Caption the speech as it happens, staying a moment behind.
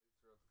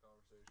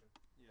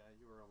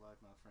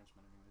loudmouth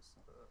Frenchman anyways.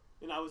 So.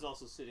 And I was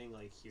also sitting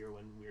like here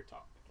when we were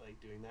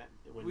doing that.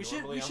 We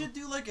should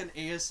do like an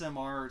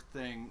ASMR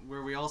thing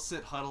where we all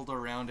sit huddled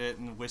around it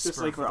and whisper.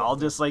 Just like we're all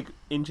just like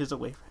inches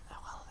away from it.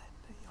 Well,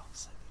 then all of a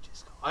sudden you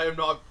just go. I am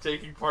not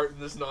taking part in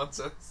this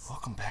nonsense.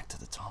 Welcome back to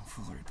the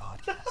Tomfoolery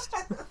Podcast.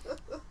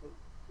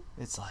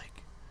 It's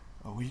like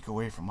a week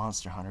away from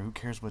Monster Hunter. Who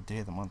cares what day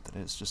of the month it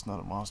is? Just know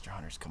that Monster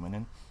Hunter's coming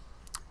in.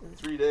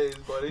 3 days,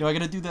 buddy. I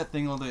gotta do that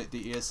thing all the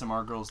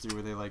ASMR girls do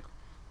where they like.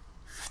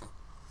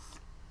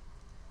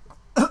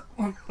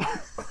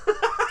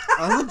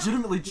 I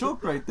legitimately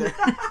choked right there.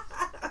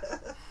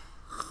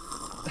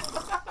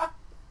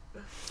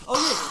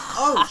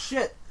 Oh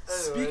shit.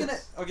 Speaking of...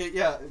 Okay,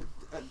 yeah.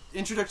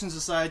 Introductions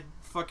aside,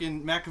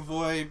 fucking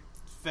McAvoy,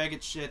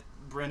 faggot shit,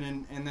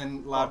 Brennan, and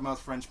then loudmouth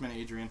Frenchman,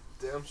 Adrian.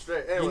 Damn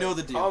straight. Anyway, you know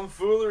the deal.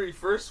 Tomfoolery,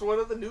 first one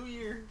of the new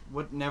year.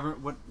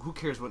 Who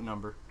cares what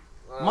number?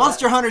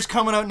 Monster Hunter's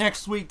coming out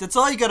next week. That's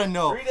all you gotta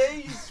know. 3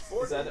 days,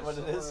 4 Is that what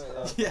it is?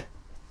 Yeah.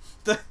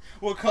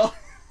 We'll call it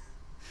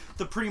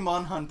the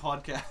pre-Monhun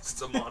podcast.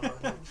 The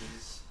Monhun,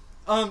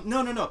 jeez.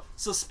 No.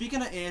 So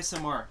speaking of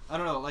ASMR, I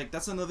don't know, like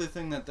that's another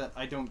thing that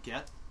I don't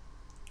get.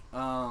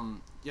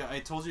 Yeah, I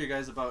told you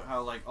guys about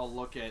how like I'll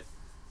look at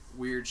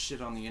weird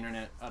shit on the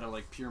internet out of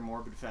like pure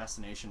morbid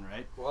fascination,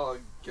 right? Well, I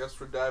guess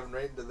we're diving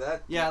right into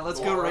that. Yeah, let's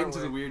go right into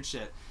the weird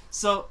shit.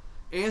 So,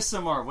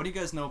 ASMR, what do you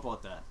guys know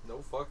about that?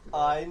 No fucking.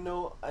 I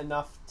know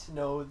enough to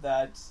know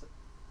that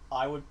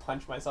I would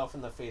punch myself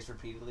in the face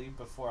repeatedly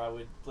before I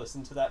would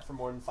listen to that for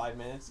more than 5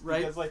 minutes.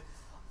 Right. Because like,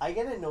 I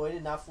get annoyed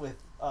enough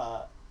with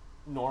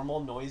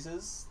normal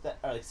noises that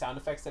are like sound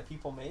effects that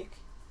people make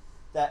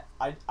that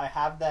I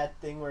have that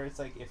thing where it's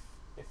like if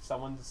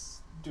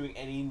someone's doing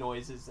any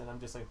noises and I'm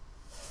just like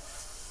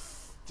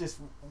just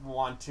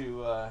want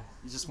to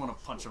you just want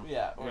to punch them.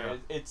 Yeah, or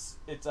it's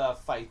a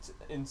fight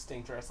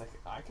instinct where it's like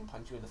I can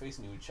punch you in the face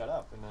and you would shut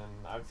up and then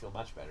I would feel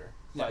much better.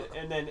 Yeah. But,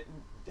 and then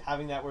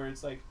having that where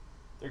it's like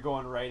they're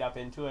going right up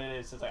into it,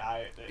 it's just like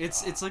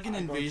it's like an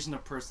invasion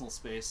of personal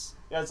space.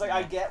 Yeah, it's like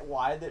I get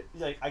why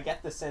I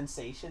get the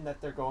sensation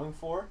that they're going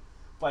for,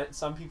 but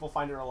some people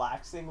find it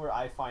relaxing where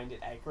I find it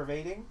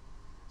aggravating.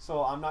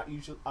 So I'm not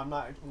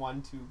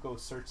one to go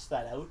search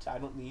that out. I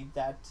don't need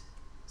that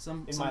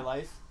in my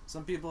life.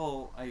 Some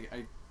people,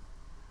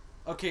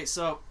 okay,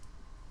 so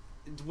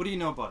what do you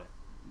know about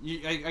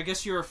it? I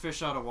guess you're a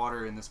fish out of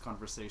water in this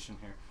conversation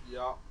here.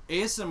 Yeah.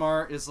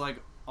 ASMR is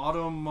like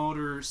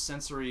automotor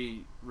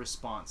sensory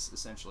response,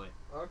 essentially.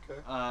 Okay.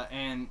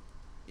 And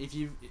if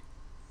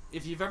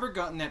you've ever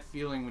gotten that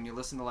feeling when you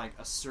listen to like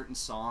a certain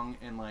song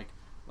and like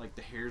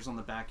the hairs on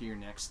the back of your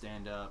neck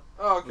stand up.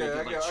 Oh, okay,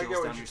 I get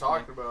what you're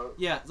talking about.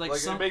 Yeah, like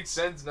it makes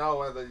sense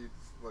now that you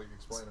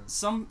explain it.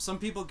 Some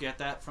people get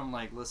that from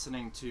like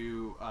listening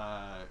to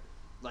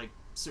like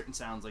certain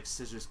sounds like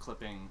scissors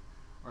clipping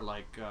or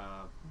like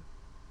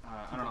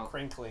I don't know,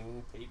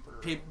 crinkling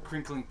paper.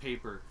 Crinkling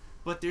paper.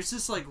 But there's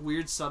this like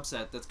weird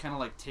subset that's kind of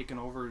like taken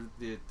over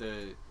the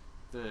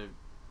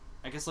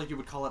I guess like you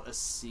would call it a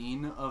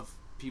scene of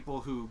people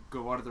who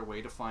go out of their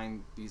way to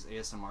find these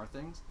ASMR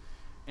things.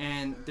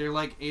 And they're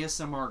like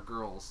ASMR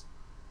girls.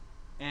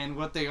 And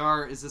what they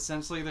are is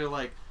essentially they're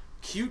like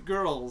cute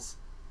girls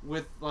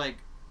with like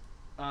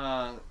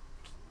what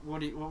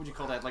would you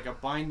call that? Like a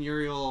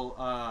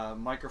binaural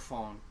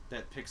microphone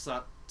that picks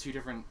up 2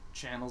 different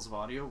channels of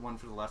audio, one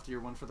for the left ear,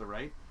 one for the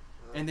right.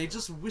 And they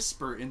just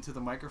whisper into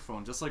the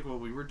microphone, just like what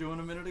we were doing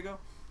a minute ago.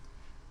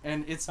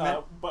 And it's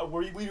meant... but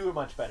we do it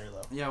much better,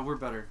 though. Yeah, we're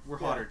better. We're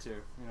hotter,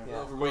 too. You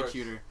know, we're way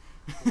cuter.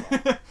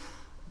 Yeah.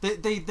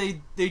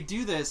 They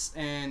do this,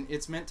 and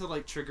it's meant to,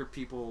 like, trigger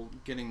people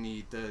getting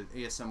the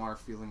ASMR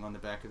feeling on the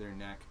back of their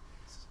neck.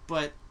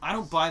 But I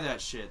don't buy that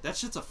shit. That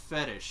shit's a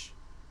fetish.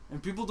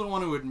 And people don't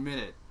want to admit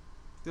it.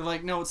 They're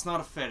like, no, it's not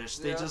a fetish.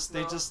 They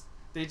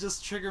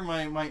just trigger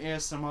my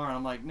ASMR, and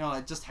I'm like, no,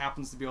 it just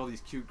happens to be all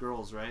these cute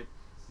girls, right?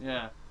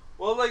 Yeah.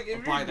 Well, like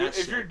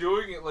if you're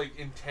doing it like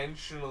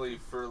intentionally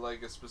for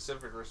like a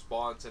specific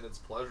response and it's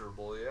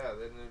pleasurable, yeah,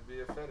 then it'd be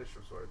a fetish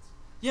of sorts.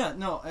 Yeah,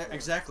 no,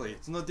 exactly.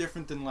 It's no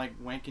different than like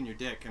wanking your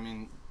dick. I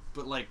mean,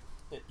 but like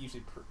it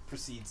usually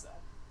precedes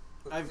that.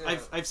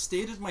 I've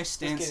stated my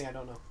stance. Just kidding, I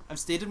don't know. I've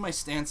stated my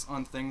stance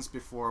on things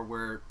before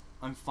where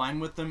I'm fine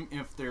with them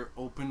if they're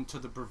open to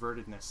the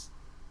pervertedness.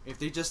 If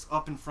they just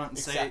up in front and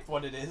say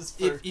what it is.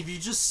 If you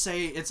just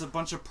say it's a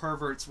bunch of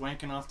perverts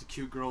wanking off to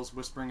cute girls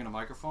whispering into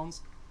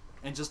microphones,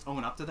 and just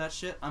own up to that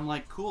shit, I'm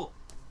like, cool.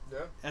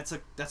 Yeah.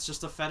 That's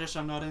just a fetish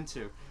I'm not into.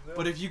 Yeah.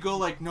 But if you go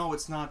like, no,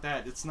 it's not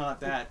that,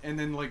 and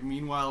then like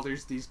meanwhile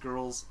there's these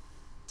girls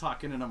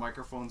talking into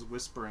microphones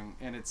whispering,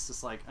 and it's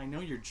just like, I know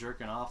you're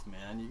jerking off,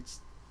 man. You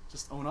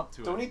just own up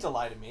to it. Don't need to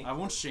lie to me. I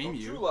won't shame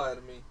you. Don't you lie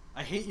to me.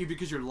 I hate you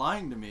because you're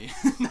lying to me,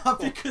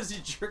 not because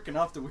you're jerking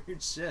off to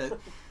weird shit.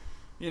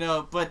 You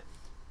know, but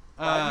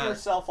lie to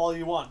yourself all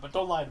you want, but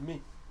don't lie to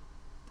me.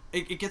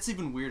 It gets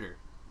even weirder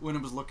when I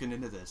was looking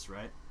into this,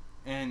 right?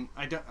 And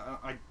I'm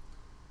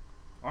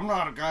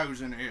not a guy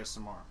who's into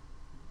ASMR.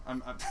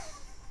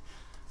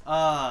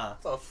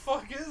 What the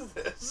fuck is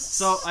this?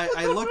 So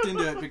I looked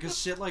into it because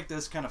shit like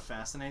this kind of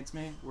fascinates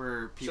me,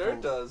 where people Sure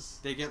it does.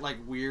 They get like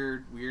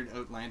weird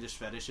outlandish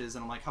fetishes,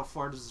 and I'm like, how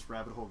far does this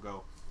rabbit hole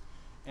go?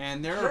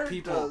 And there are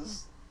people. It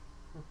does.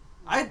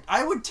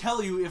 I would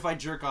tell you if I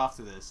jerk off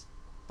to this,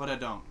 but I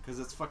don't because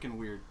it's fucking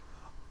weird.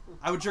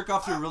 I would jerk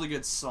off to a really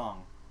good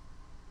song.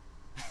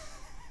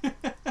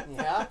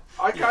 Yeah?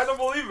 I kind of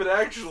believe it,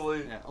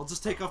 actually. Yeah, I'll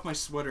just take off my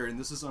sweater, and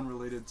this is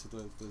unrelated to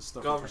the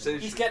stuff. Conversation.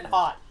 He's getting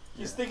hot.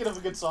 He's thinking of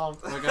a good song.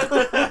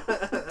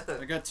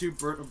 I got two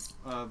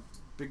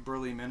big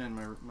burly men in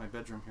my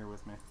bedroom here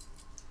with me.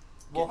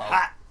 We'll Getting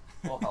help. hot.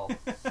 We'll help.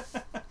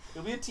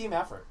 It'll be a team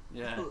effort.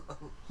 Yeah.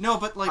 No,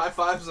 but like high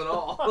fives and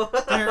all.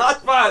 High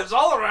fives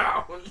all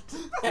around.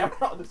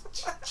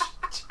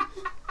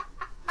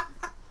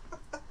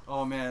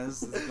 Oh man,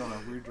 this is going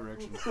a weird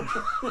direction.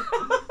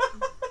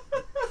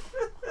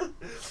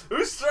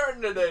 Who's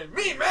starting today?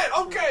 Me, man.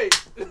 Okay.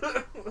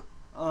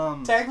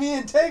 Tag me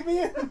in.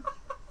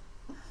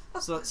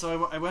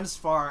 So I went as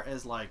far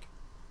as like,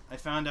 I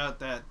found out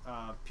that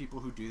people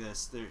who do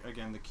this, they're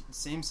again the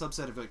same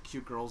subset of like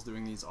cute girls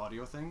doing these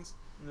audio things,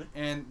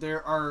 and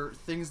there are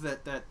things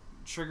that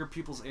trigger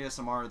people's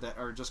ASMR that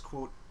are just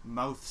quote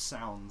mouth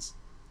sounds,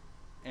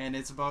 and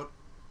it's about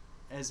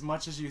as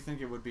much as you think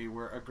it would be,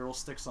 where a girl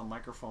sticks a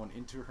microphone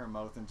into her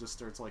mouth and just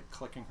starts like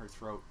clicking her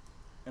throat,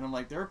 and I'm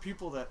like, there are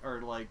people that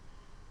are like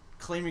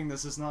claiming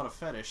this is not a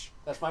fetish.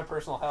 That's my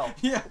personal hell.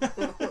 Yeah,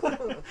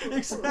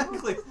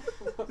 exactly.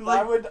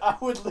 Like, I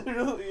would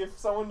literally, if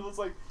someone was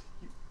like,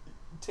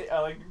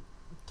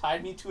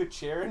 tied me to a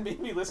chair and made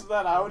me listen to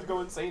that, I would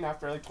go insane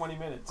after like 20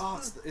 minutes. Oh,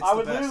 it's I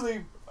would the best.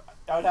 literally,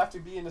 I would have to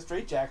be in a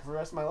straitjacket for the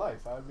rest of my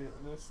life. I would be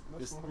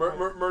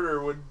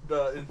Murder would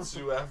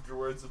ensue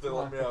afterwards if they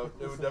let me out.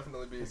 It would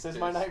definitely be. This is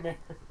my nightmare.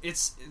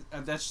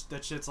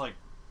 That shit's like,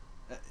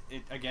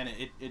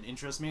 it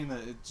interests me, and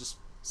it just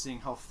seeing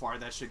how far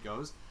that shit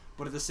goes.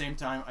 But at the same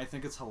time, I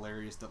think it's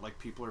hilarious that like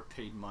people are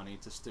paid money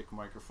to stick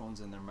microphones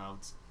in their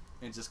mouths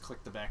and just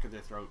click the back of their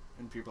throat,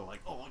 and people are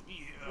like, oh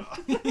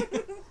yeah,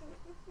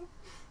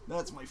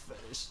 that's my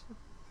fetish.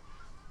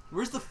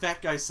 Where's the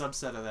fat guy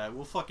subset of that?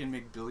 We'll fucking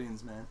make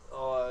billions, man.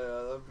 Oh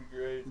yeah, that'd be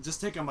great. Just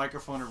take a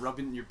microphone and rub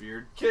it in your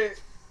beard. Okay,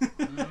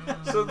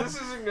 so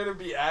this isn't gonna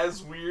be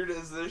as weird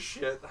as this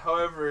shit.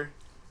 However,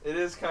 it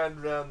is kind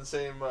of down the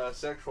same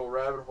sexual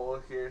rabbit hole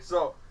here.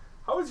 So,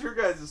 how was your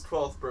guys'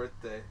 12th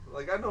birthday?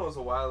 Like, I know it was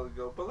a while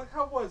ago, but like,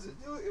 how was it?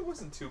 It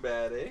wasn't too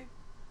bad, eh?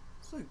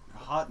 It's like a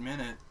hot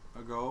minute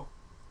ago.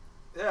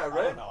 Yeah,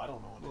 right? I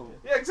don't know what it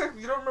did. Yeah,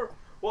 exactly. You don't remember.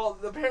 Well,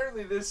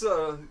 apparently this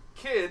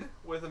kid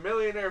with a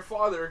millionaire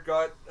father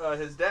got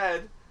his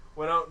dad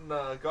went out and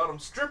got him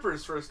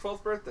strippers for his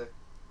 12th birthday.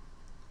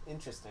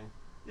 Interesting.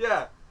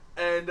 Yeah,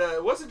 and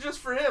it wasn't just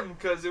for him,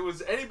 because it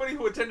was anybody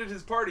who attended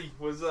his party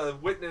was a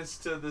witness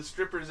to the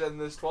strippers and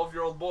this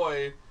 12-year-old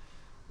boy,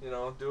 you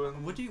know,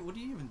 doing. What do you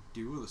even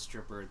do with a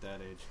stripper at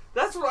that age?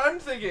 That's what I'm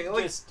thinking.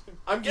 Like, Just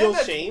I'm getting feel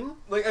that, shame.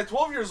 Like at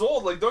 12 years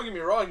old, like don't get me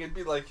wrong, it'd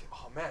be like,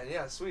 oh man,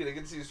 yeah, sweet, I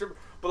get to see a stripper.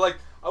 But like,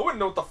 I wouldn't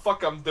know what the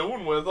fuck I'm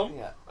doing with them.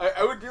 Yeah.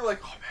 I would be like,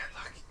 oh man,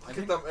 look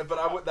at them.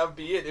 But that would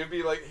be it. It would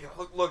be like, hey,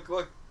 look.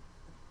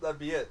 That'd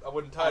be it. I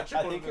wouldn't touch.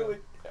 I think it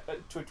would.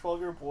 To a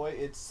 12-year-old boy,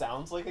 it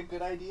sounds like a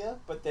good idea,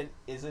 but then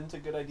isn't a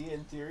good idea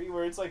in theory.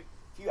 Where it's like,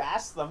 if you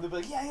ask them, they'll be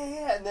like,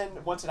 yeah, and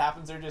then once it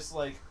happens, they're just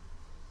like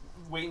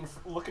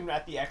looking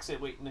at the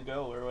exit, waiting to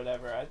go or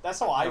whatever. That's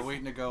how I.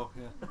 Waiting to go.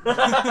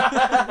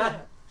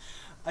 Yeah.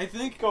 I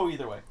think go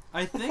either way.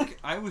 I think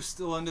I was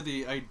still under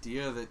the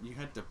idea that you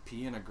had to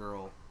pee in a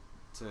girl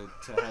to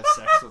have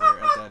sex with her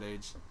at that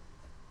age.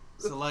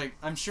 So like,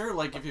 I'm sure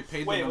like if you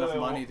paid them enough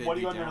money, they'd be down. What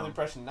are you under the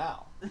impression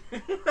now?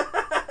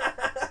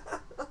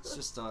 It's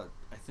just I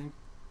think.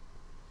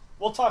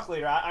 We'll talk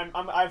later. I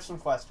have some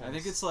questions. I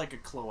think it's like a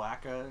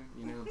cloaca.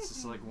 You know, it's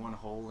just like one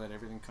hole that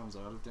everything comes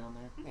out of down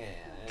there.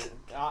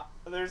 Yeah.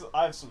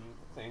 I have some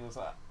things.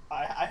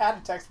 I had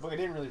a textbook. I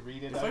didn't really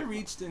read it. If I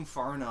reached in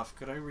far enough,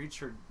 could I reach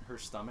her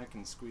stomach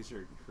and squeeze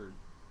her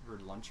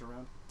lunch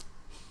around?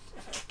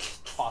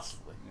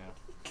 Possibly.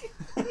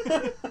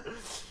 Yeah.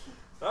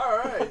 All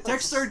right.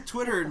 Text our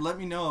Twitter and let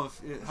me know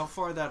how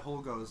far that hole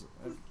goes.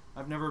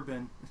 I've never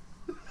been.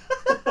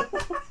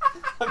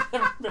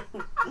 I've never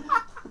been.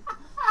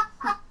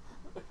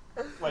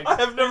 Like, I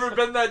have never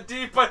been that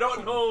deep. I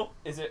don't know.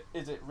 Is it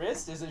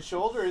wrist? Is it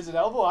shoulder? Is it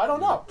elbow? I don't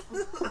know.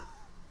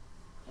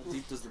 How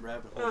deep does the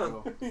rabbit hole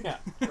go? Yeah.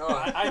 No,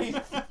 I need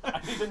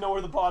to know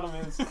where the bottom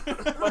is.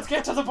 Let's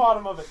get to the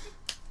bottom of it.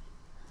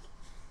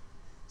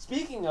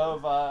 Speaking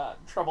of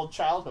troubled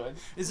childhood,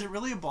 is it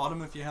really a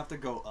bottom if you have to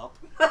go up?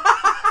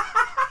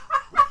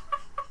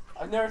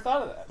 I've never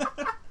thought of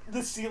that.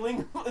 The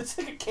ceiling, it's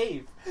like a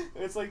cave.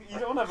 It's like you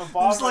don't have a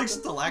bottom. There's like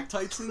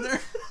stalactites in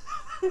there.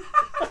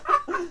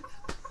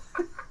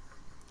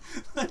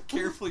 Like,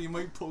 careful, you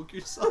might poke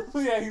yourself.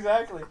 Yeah,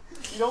 exactly.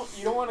 You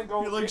don't want to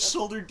go. You're like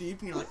shoulder deep,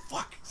 and you're like,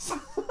 fuck.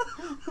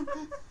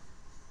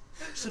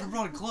 Should have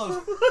brought a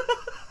glove.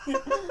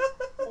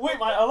 Wait,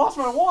 I lost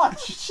my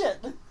watch. Shit.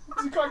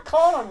 You got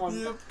caught on one.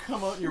 Yep,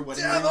 come out and your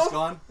wedding ring's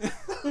gone.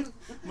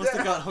 Must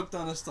have got hooked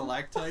on a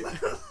stalactite.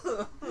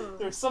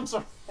 There's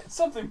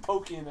something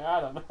pokey in there.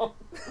 I don't know.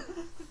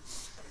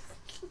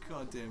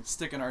 God damn!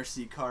 Stick an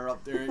RC car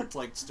up there, it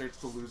like starts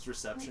to lose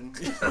reception.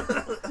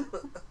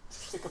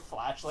 Stick a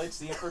flashlight,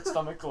 see if her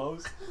stomach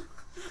glows.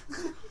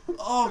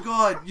 Oh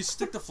god! You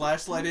stick the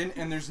flashlight in,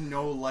 and there's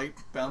no light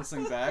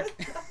bouncing back.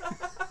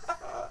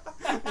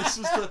 It's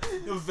just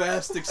a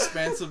vast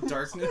expanse of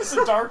darkness. It's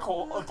a dark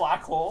hole, a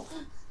black hole.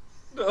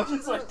 No.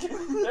 It's like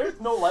there's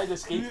no light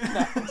escaping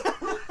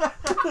that.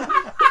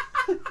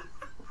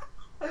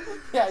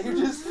 Yeah, you're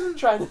just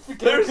trying to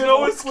figure. There's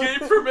no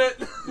escape from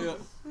it. Yeah.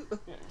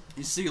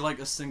 You see like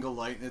a single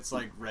light, and it's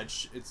like red.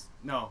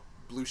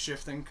 Blue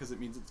shifting because it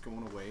means it's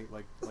going away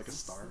like a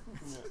star.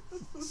 Yeah.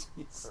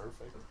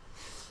 Perfect.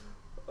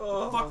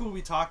 What the fuck were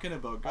we talking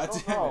about? God I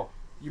don't damn know.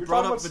 it! You We're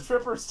brought talking up about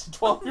strippers to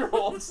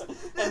 12-year-olds,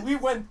 and we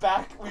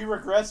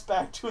regressed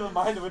back to the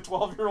mind of a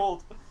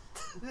 12-year-old.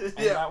 And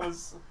Yeah. that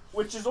was,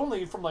 which is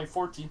only from like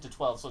 14 to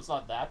 12, so it's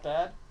not that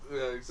bad.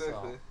 Yeah,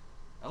 exactly. So.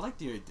 I like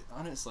the idea.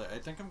 Honestly, I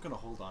think I'm gonna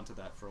hold on to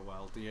that for a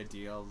while. The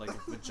idea of like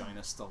a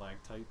vagina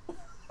stalactite.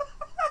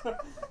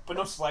 But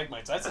no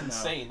stalagmites. That's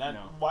insane.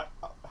 No. What?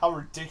 How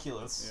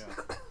ridiculous.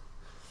 Yeah.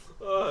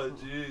 Oh,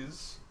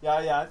 jeez.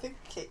 Yeah. I think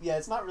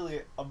it's not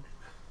really a.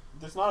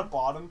 There's not a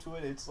bottom to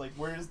it. It's like,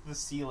 where's the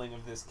ceiling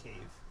of this cave?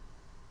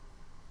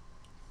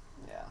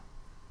 Yeah.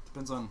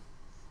 Depends on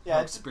Yeah.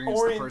 how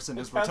experienced the person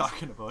is we're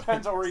talking about.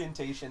 Depends on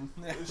orientation.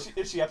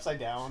 Is she upside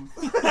down?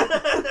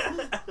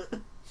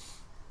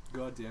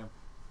 God damn.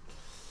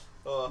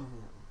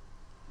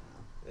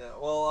 Yeah.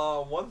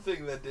 Well, one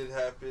thing that did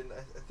happen,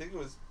 I think it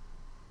was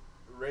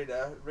right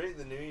in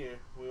the New Year.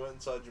 We went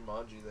and saw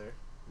Jumanji there.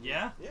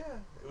 Yeah. Yeah,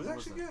 it was How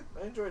actually was good.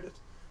 I enjoyed it.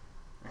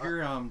 I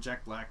hear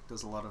Jack Black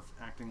does a lot of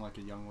acting like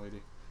a young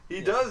lady. He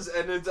Yeah. does,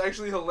 and it's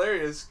actually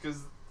hilarious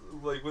because,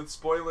 like, with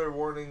spoiler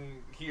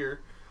warning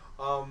here,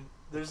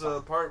 there's a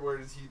part where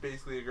he's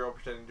basically a girl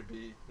pretending to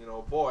be,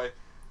 a boy,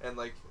 and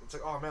like it's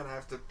like, oh man, I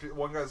have to pee.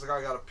 One guy's like,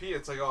 I gotta pee.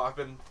 It's like, oh, I've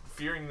been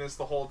fearing this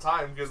the whole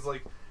time because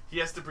like he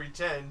has to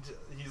pretend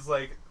he's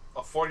like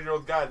a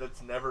 40-year-old guy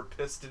that's never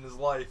pissed in his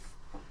life.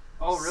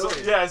 Oh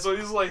really? So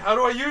he's like, how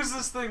do I use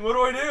this thing? What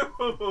do I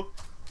do?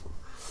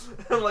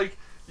 And like,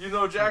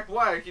 Jack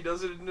Black, he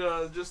does it in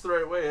just the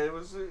right way.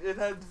 It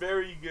had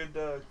very good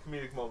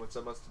comedic moments,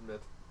 I must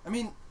admit. I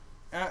mean,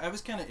 I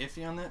was kind of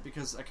iffy on that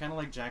because I kind of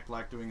like Jack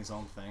Black doing his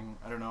own thing.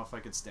 I don't know if I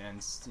could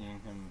stand seeing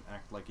him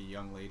act like a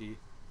young lady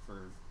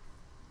for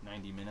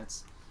 90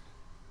 minutes.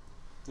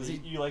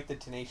 You like the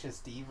Tenacious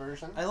D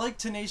version? I like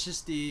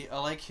Tenacious D. I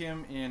like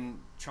him in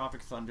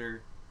Tropic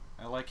Thunder.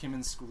 I like him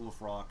in School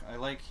of Rock. I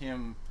like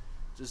him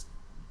just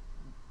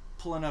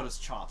pulling out his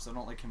chops. I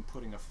don't like him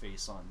putting a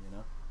face on,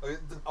 Okay,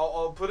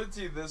 I'll put it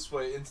to you this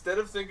way. Instead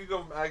of thinking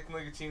of him acting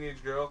like a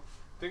teenage girl,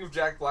 think of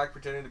Jack Black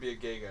pretending to be a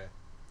gay guy.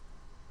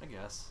 I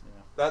guess,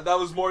 yeah. That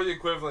was more the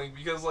equivalent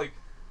because like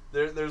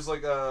there's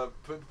like a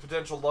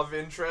potential love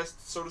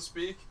interest, so to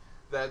speak,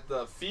 that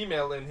the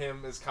female in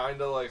him is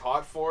kind of like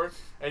hot for,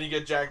 and you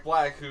get Jack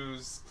Black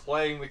who's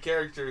playing the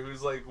character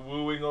who's like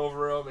wooing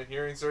over him and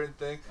hearing certain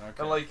things,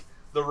 Okay. and like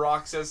The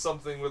Rock says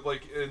something with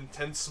like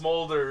intense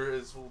smolder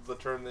is the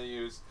term they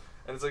use.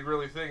 And it's like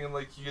really thing, and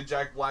like you get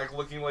Jack Black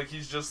looking like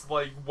he's just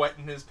like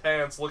wetting his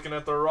pants looking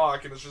at The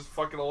Rock, and it's just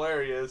fucking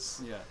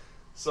hilarious. Yeah.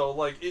 So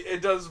like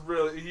it does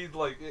really,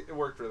 it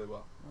worked really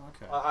well.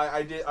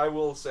 Okay. I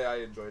will say I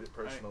enjoyed it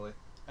personally.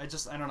 I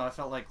don't know. I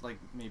felt like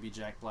maybe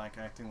Jack Black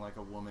acting like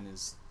a woman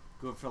is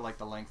good for like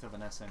the length of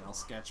an SNL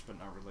sketch, but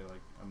not really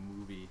like a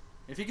movie.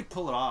 If he could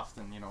pull it off,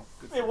 then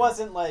good for It him.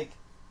 wasn't like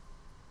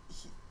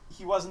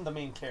he wasn't the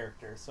main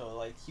character, so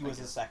like he was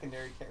a guess.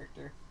 secondary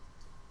character.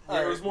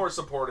 Yeah, it was more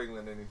supporting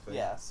than anything.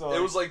 Yeah, so it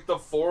was like the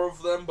four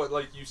of them, but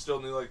like you still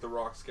knew like The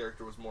Rock's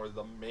character was more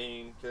the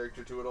main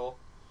character to it all.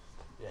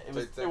 Yeah,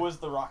 it was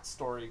the Rock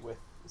story with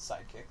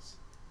sidekicks.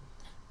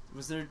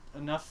 Was there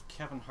enough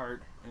Kevin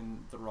Hart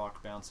and The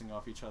Rock bouncing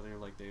off each other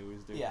like they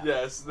always do? Yeah.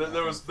 Yes,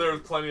 there was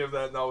plenty of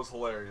that, and that was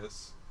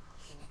hilarious.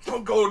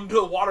 Don't go into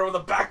the water with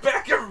a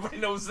backpack. Everybody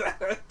knows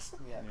that.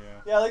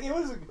 Yeah. Like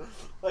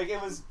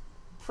it was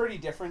pretty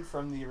different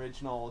from the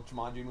original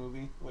Jumanji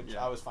movie, which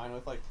I was fine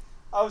with. Like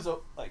I was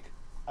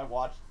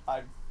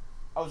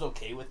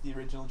okay with the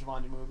original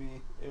Jumanji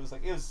movie.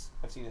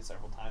 I've seen it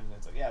several times, and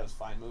it's like, it was a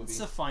fine movie. It's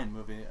a fine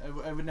movie.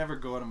 I would never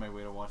go out of my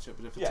way to watch it,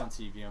 but if it's on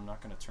TV, I'm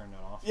not going to turn that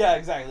off. Yeah,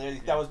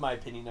 exactly. That was my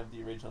opinion of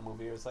the original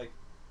movie. It was like,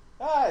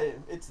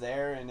 it's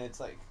there, and it's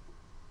like,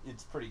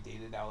 it's pretty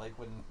dated now. Like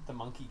when the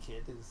monkey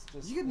kid is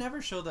just. You could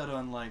never show that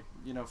on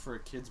for a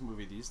kids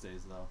movie these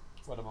days though.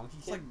 What, a monkey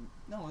It's kid?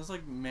 it's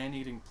like man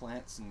eating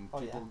plants and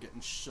people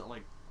getting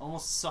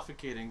almost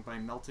suffocating by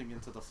melting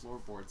into the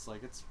floorboards.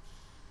 Like it's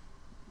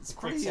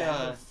pretty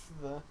of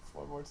the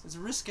floorboards. It's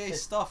risque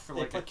stuff for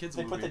a kids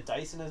movie. They put the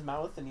dice in his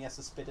mouth and he has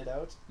to spit it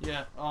out.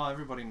 Yeah. Oh,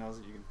 everybody knows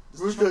that you can.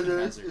 Where's It's a choking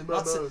the hazard. in my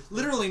Not mouth?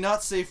 literally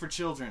not safe for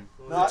children.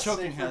 Not It's a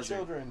choking safe for hazard.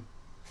 children.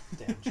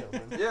 Damn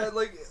children. Yeah,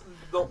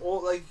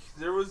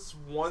 there was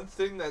one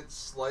thing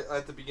that's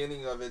at the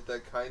beginning of it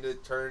that kind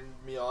of turned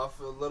me off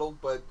a little,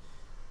 but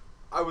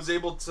I was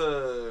able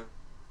to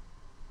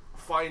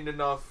find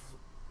enough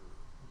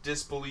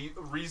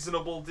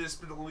reasonable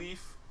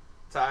disbelief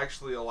to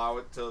actually allow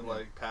it to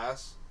like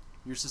pass.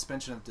 Your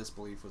suspension of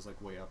disbelief was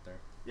like way up there.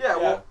 Yeah,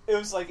 well, it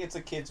was like it's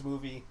a kids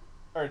movie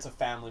or it's a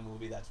family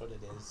movie. That's what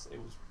it is. It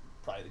was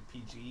probably like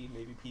PG,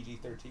 maybe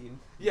PG-13.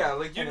 Yeah,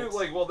 like you knew,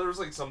 like well, there was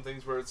like some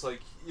things where it's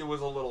like it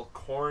was a little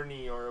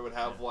corny, or it would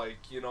have like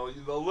the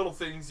little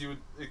things you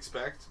would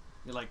expect.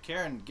 You're like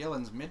Karen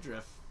Gillan's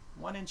midriff,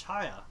 1 inch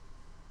higher,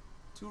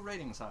 2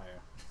 ratings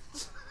higher.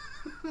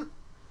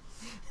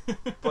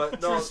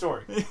 But no, true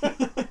story.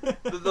 The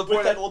With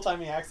point that old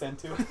timey accent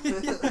too.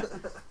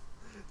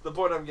 The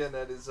point I'm getting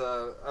at is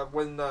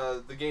when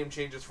the game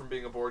changes from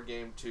being a board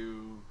game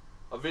to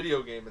a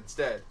video game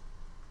instead.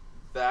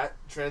 That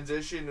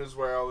transition is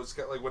where I was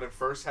like when it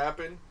first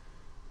happened.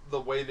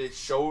 The way they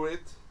show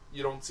it,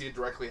 you don't see it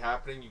directly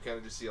happening. You kind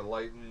of just see a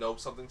light and know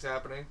something's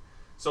happening.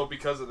 So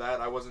because of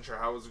that, I wasn't sure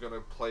how it was going to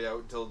play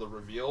out until the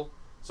reveal.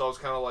 So I was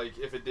kind of like,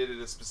 if it did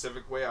it a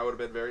specific way, I would have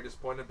been very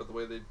disappointed. But the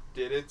way they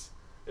did it,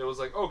 it was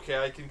like,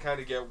 okay, I can kind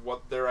of get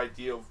what their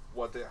idea of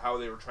how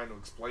they were trying to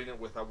explain it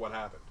with what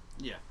happened.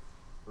 Yeah.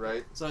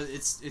 Right. So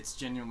it's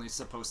genuinely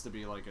supposed to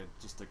be like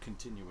just a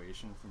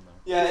continuation from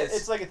the. Yeah,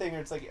 it's like a thing where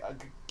it's like a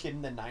kid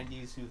in the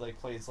 '90s who like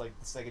plays like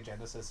the Sega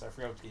Genesis. I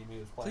forgot what game he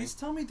was playing. Please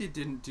tell me they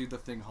didn't do the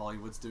thing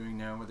Hollywood's doing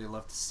now, where they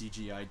left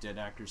CGI dead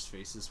actors'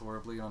 faces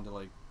horribly onto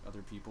like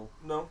other people.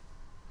 No,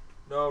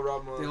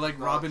 Robin Williams. They like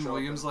Robin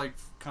Williams like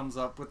comes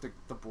up with the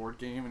board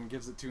game and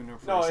gives it to a new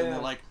person. No, and they're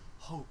like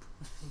hope.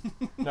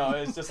 No,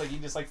 it's just like he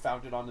just like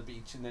found it on the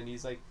beach, and then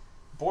he's like,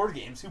 board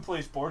games. Who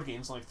plays board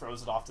games? And like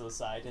throws it off to the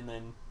side, and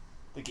then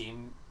the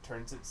game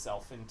turns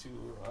itself into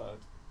a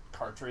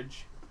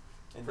cartridge.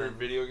 And for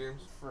video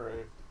games? For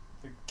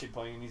the kid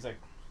playing, and he's like,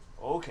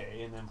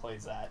 okay, and then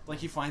plays that. Like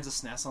he finds a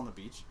SNES on the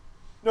beach?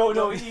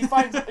 No, he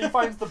finds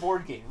the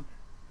board game.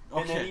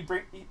 Okay.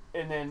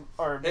 And then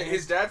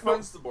his dad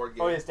finds the board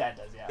game. Oh, his dad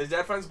does, yeah. His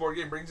dad finds the board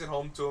game, brings it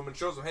home to him, and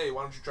shows him, hey,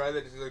 why don't you try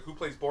that? He's like, who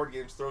plays board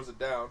games? Throws it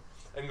down,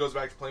 and goes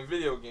back to playing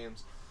video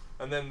games.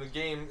 And then the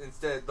game,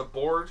 instead, the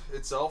board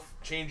itself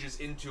changes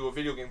into a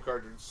video game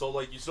cartridge. So,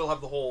 like, you still have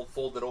the whole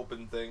folded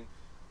open thing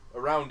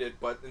around it,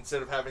 but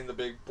instead of having the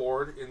big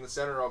board in the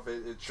center of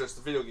it, it's just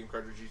the video game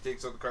cartridge. He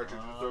takes out the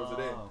cartridge and throws it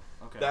in.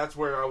 Okay. That's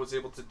where I was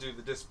able to do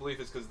the disbelief,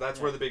 is because that's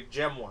where the big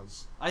gem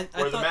was. I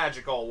where thought, the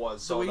magic all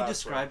was. So the way you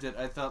described it,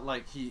 I thought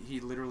like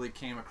he literally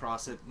came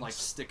across it like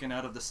sticking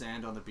out of the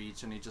sand on the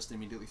beach, and he just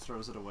immediately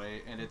throws it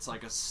away, and it's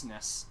like a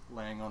SNES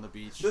laying on the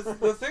beach. The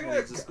thing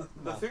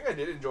thing I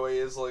did enjoy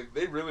is like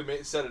they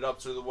really set it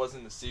up so there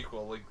wasn't a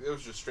sequel. Like it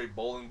was just straight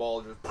bowling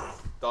ball, just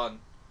done.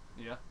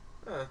 Yeah.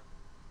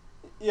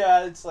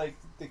 Yeah, it's like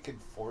they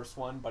could force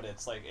one, but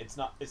it's like it's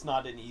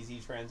not an easy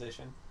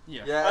transition.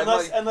 Yeah.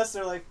 Unless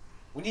they're like,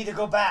 we need to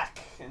go back,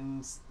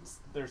 and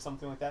there's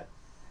something like that.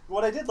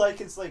 What I did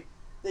like is like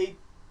they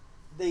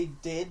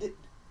made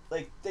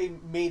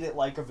it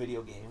like a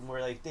video game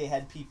where like they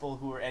had people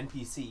who were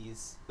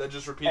NPCs that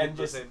just repeated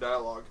the same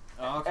dialogue.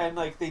 Oh, okay. And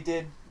like they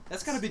did.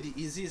 That's gotta be the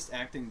easiest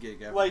acting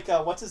gig ever. Like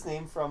what's his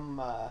name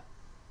from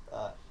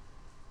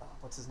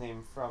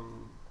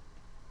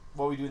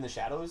What We Do in the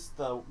Shadows,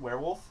 the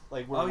werewolf,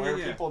 like where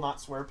people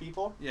not swear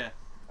people. Yeah.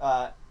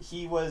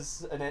 He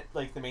was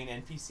the main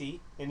NPC,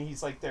 and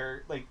he's like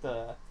their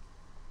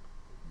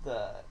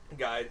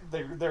guide,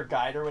 their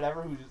guide or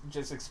whatever, who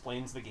just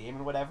explains the game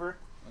and whatever.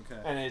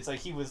 Okay. And it's like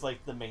he was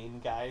like the main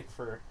guy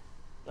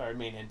our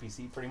main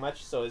NPC pretty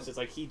much. So it's just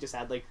like he just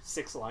had like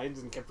 6 lines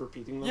and kept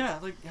repeating them. Yeah,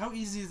 like how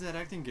easy is that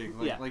acting gig?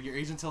 Like your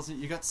agent tells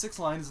you got 6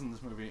 lines in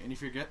this movie, and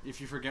if you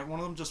forget one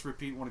of them, just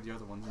repeat one of the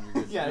other ones, and you're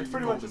good. Yeah, it's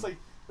pretty much just like,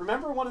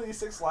 remember one of these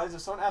 6 lines.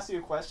 If someone asks you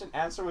a question,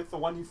 answer with the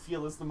one you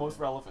feel is the most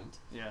relevant.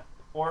 Yeah.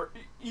 Or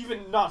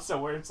even not so,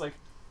 where it's like,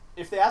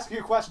 if they ask you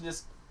a question,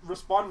 just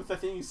respond with the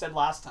thing you said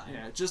last time.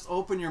 Yeah, just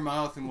open your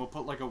mouth and we'll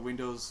put like a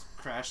Windows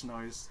crash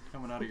noise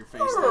coming out of your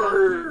face.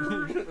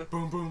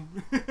 Boom, boom.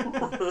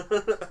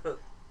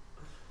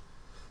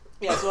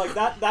 Yeah, so like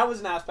that was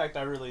an aspect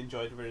I really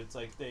enjoyed, where it's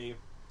like they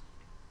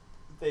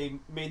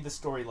made the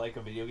story like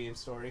a video game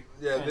story.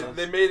 Yeah,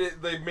 they made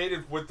it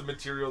with the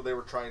material they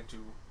were trying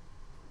to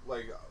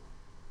like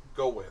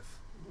go with.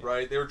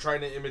 Right, they were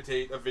trying to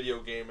imitate a video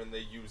game, and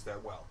they used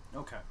that well.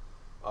 Okay.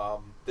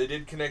 They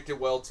did connect it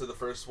well to the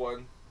first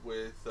one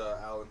with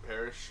Alan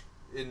Parrish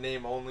in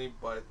name only,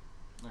 but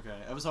okay.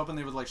 I was hoping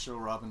they would like show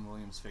Robin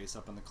Williams' face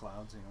up in the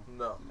clouds, you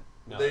know.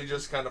 No. They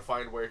just kind of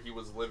find where he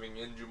was living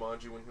in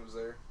Jumanji when he was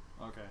there.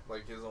 Okay.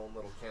 Like his own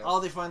little camp. Oh,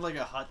 they find like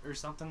a hut or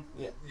something.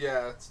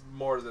 Yeah, it's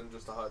more than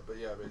just a hut, but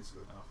yeah,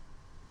 basically. Oh.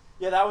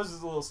 Yeah, that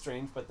was a little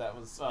strange, but that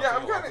was.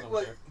 I'm kind of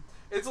like.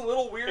 It's a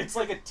little weird. It's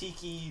like a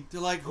tiki.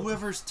 They're like,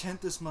 whoever's tent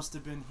this must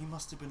have been, he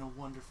must have been a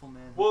wonderful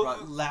man who Well,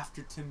 brought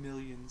laughter to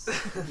millions.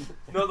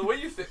 No, the way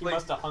you think, He like,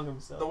 must have hung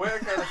himself. the way I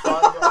kind of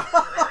thought about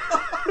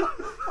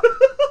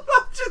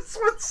that just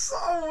went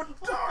so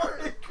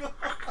dark.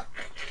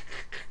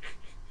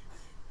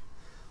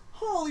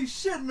 Holy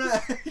shit,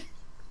 man!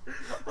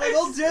 Like,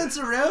 I'll dance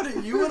around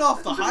it. You went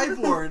off the high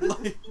board.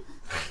 Like,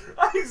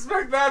 I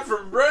expect that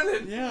from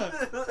Brennan.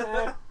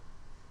 Yeah.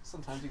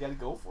 Sometimes you gotta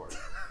go for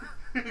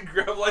it.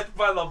 Grab life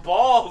by the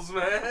balls,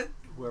 man.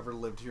 Whoever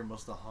lived here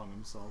must have hung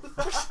himself.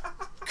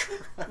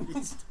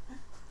 Anyways,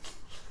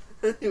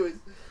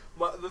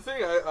 the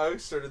thing I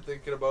started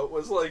thinking about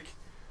was, like,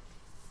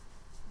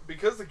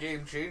 because the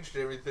game changed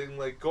everything,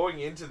 like, going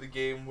into the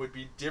game would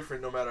be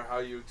different no matter how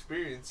you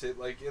experience it.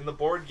 Like, in the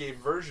board game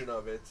version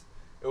of it,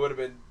 it would have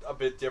been a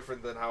bit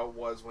different than how it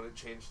was when it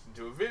changed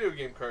into a video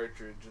game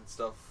cartridge and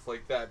stuff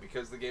like that,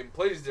 because the game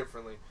plays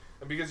differently.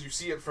 And because you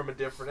see it from a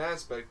different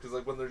aspect, because,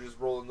 like, when they're just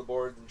rolling the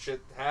boards and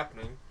shit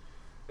happening,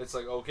 it's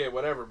like, okay,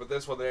 whatever. But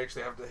this one, they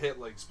actually have to hit,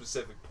 like,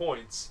 specific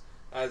points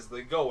as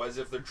they go, as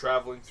if they're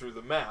traveling through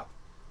the map.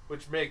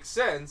 Which makes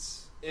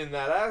sense in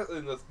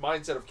the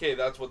mindset of, okay,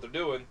 that's what they're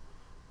doing.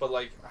 But,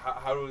 like,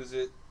 how is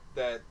it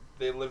that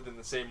they lived in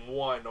the same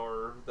one,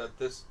 or that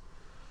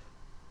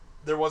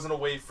there wasn't a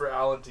way for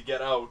Alan to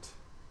get out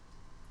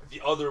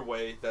the other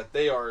way that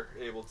they are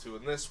able to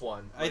in this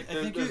one? Like, I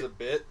think there's a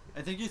bit.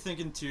 I think you're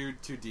thinking too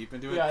deep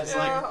into it. Yeah,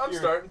 I'm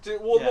starting to.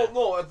 Well,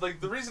 no,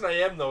 like, the reason I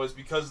am, though, is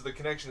because of the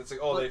connection. It's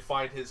like, they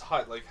find his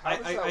hut. Like, how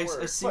does that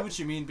work? I see what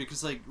you mean,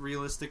 because, like,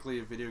 realistically,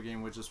 a video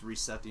game would just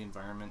reset the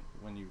environment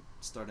when you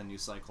start a new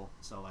cycle.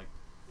 So, like,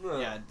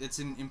 yeah, it's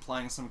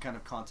implying some kind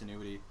of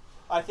continuity.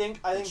 I think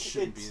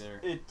shouldn't be there.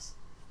 It's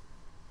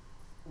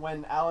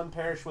when Alan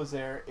Parrish was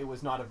there, it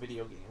was not a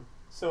video game.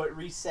 So it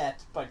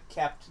reset, but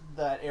kept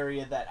that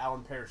area that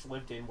Alan Parrish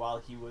lived in while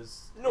he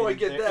was in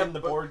the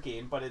board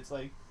game. But it's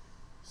like,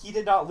 he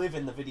did not live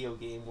in the video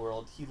game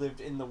world. He lived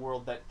in the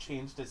world that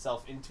changed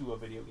itself into a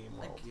video game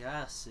world.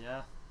 Yes,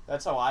 yeah.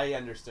 That's how I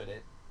understood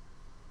it.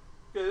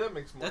 Yeah, that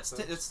makes more sense.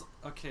 It's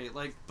okay,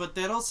 like, but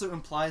that also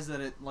implies that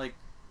it, like,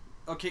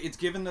 okay, it's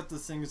given that the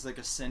thing is like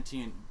a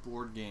sentient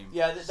board game.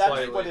 Yeah, that's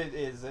what it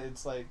is.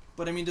 It's like,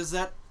 but I mean, does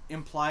that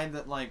imply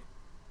that, like,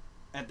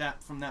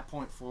 from that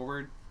point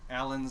forward,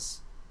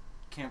 Alan's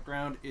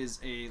campground is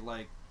a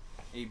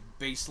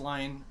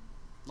baseline,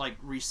 like,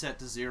 reset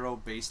to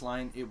zero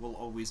baseline? It will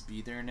always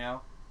be there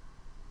now.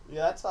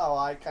 Yeah, that's how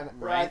I kind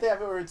of. Right. I think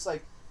where it's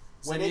like.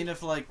 So I mean,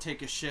 if, like,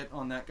 take a shit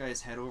on that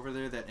guy's head over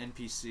there, that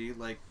NPC,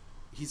 like,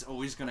 he's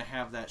always gonna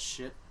have that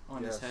shit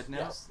on his head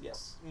now.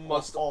 Yes.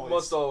 Must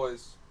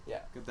always.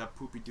 Yeah. Get that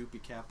poopy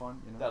doopy cap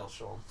on, you know. That'll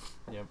show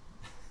him. Yep.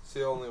 It's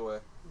the only way.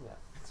 Yeah.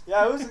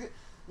 Yeah, it was.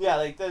 Yeah,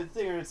 like the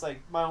thing where it's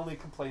like my only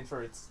complaints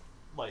were it's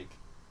like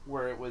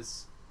where it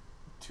was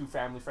too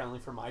family friendly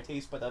for my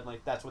taste, but then,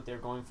 like, that's what they're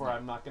going for.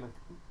 I'm not gonna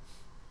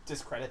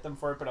discredit them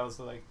for it, but I was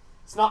like,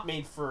 it's not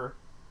made for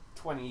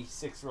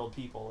 26-year-old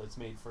people. It's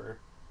made for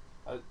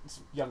a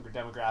younger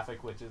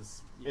demographic, which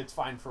is it's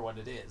fine for what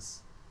it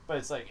is. But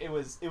it's like it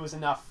was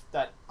enough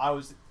that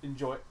I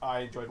enjoyed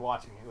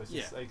watching it. It was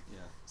just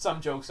some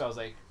jokes I was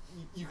like,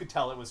 you could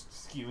tell it was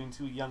skewing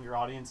to a younger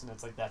audience, and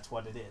it's like that's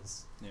what it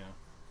is. Yeah.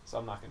 So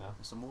I'm not gonna.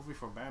 It's a movie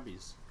for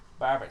babbies.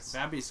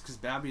 Because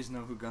babbies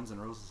know who Guns N'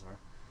 Roses are.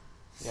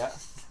 Yeah,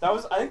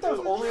 I think that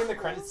was only in the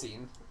credit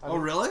scene.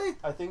 Really?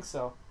 I think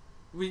so.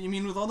 You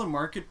mean with all the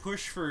market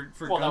push for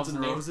Guns N'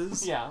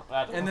 Roses? Yeah.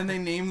 And then they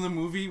name the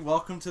movie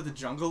Welcome to the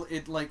Jungle.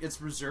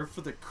 It's reserved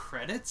for the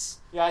credits?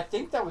 Yeah, I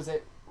think that was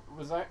it.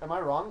 Am I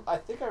wrong? I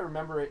think I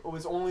remember it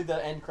was only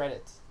the end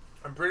credits.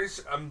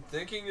 I'm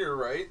thinking you're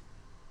right,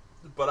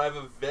 but I have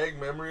a vague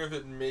memory of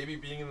it maybe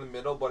being in the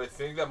middle, but I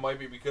think that might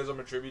be because I'm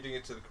attributing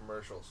it to the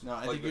commercials. No,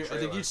 I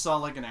think you saw,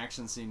 like, an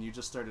action scene. You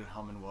just started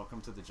humming Welcome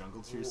to the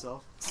Jungle to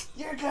yourself.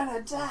 You're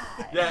gonna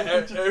die!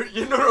 Yeah,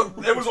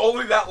 it was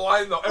only that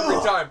line, though, every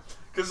time.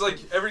 Because, like,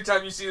 every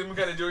time you see them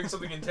kind of doing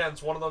something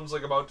intense, one of them's,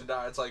 like, about to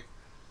die. It's like,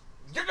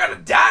 you're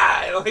gonna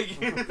die! Like,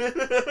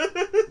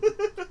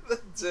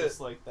 that's it.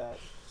 Just like that.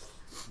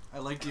 I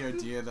like the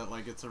idea that,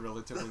 like, it's a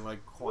relatively,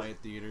 like, quiet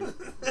theater,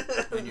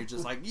 and you're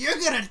just like, you're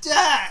gonna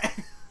die!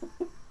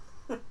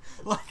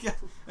 Like,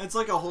 it's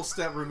like a whole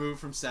step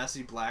removed from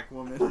Sassy Black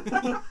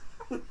Woman.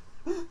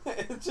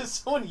 It's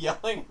just someone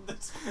yelling at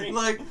the screen.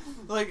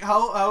 Like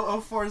how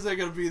far is that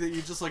gonna be that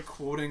you're just, like,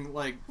 quoting,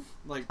 like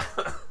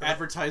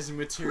advertising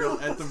material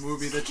at the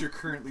movie that you're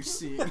currently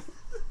seeing?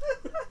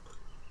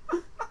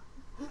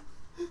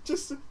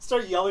 Just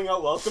start yelling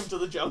out "Welcome to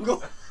the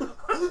Jungle."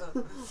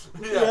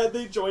 Yeah,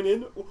 they join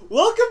in.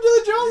 Welcome to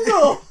the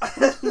jungle.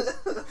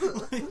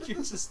 Like,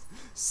 you're just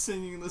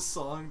singing the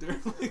song during,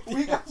 like,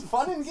 we got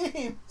fun and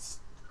games.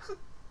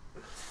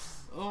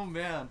 Oh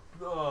man.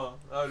 Oh,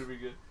 that would be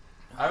good.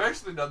 I've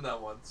actually done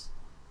that once.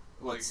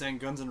 Like, sang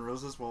Guns N'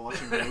 Roses while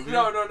watching a movie?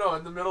 No.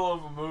 In the middle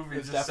of a movie,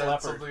 It's just Def said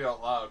Leppard. something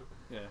out loud.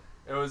 Yeah.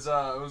 It was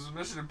a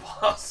Mission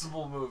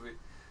Impossible movie.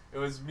 It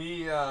was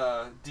me,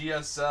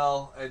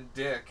 DSL, and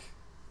Dick.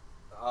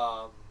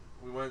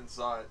 We went and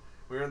saw it.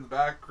 We were in the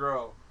back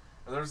row,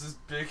 and there was this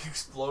big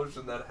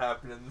explosion that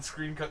happened, and the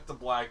screen cut to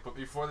black. But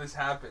before this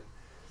happened,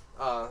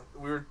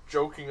 we were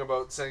joking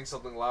about saying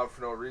something loud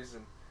for no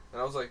reason.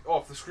 And I was like, oh,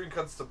 if the screen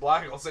cuts to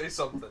black, I'll say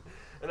something.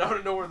 And out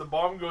of nowhere, the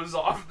bomb goes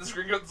off, and the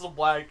screen cuts to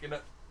black, and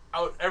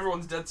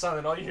everyone's dead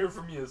silent. All you hear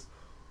from me is,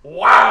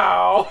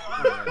 wow!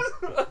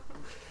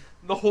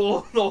 The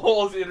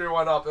whole theater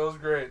went up. It was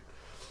great.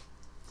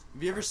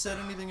 Have you ever said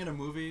anything in a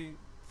movie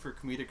for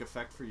comedic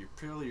effect for you,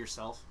 purely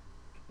yourself?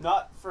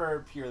 Not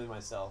for purely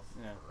myself.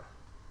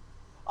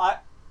 Yeah.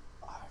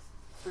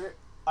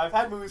 I've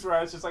had movies where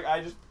I was just like,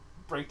 I just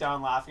break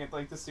down laughing at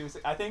like the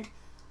stupid. I think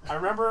I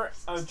remember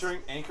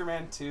during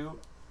Anchorman 2,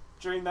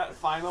 during that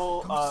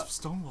final Ghost of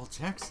Stonewall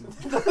Jackson.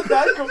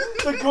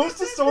 the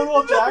Ghost of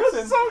Stonewall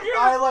Jackson. So good.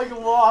 I like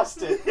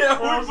lost it. Yeah,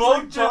 Where I we was both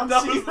like John did.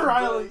 That C. was the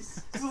Reilly.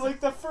 best. This is like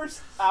the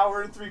first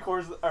hour and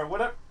 3/4 or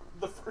whatever.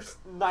 The first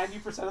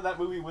 90% of that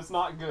movie was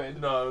not good.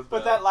 No, it was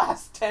But bad. that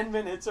last 10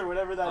 minutes or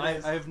whatever that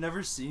is. I've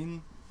never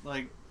seen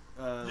like.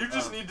 You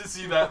just need to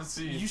see that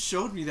scene. You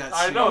showed me that.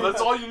 I scene. know, that's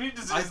all you need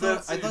to see. I is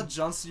that thought scene.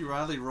 John C.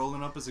 Reilly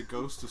rolling up as a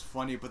ghost was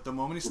funny, but the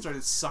moment he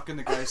started sucking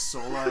the guy's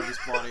soul out of his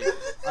body,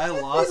 I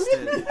lost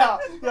it. Yeah,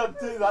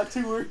 dude, that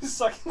too where he's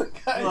sucking the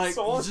guy's Like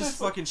soul. he just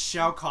fucking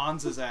Shao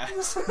Kahn's his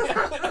ass.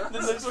 Yeah, and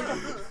then there's like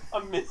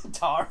a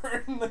minotaur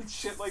and like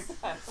shit like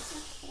that.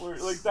 Where,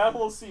 like that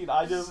whole scene,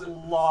 I just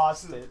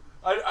lost it.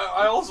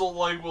 I also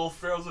like Will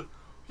Ferrell's like,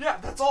 yeah,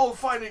 that's all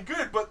fine and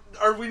good, but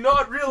are we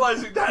not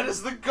realizing that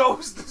is the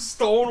ghost of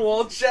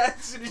Stonewall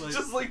Jackson? He's Like,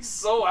 just like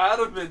so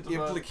adamant The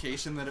about it.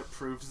 implication that it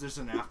proves there's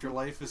an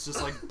afterlife is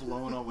just like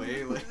blown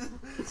away. Like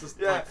it's just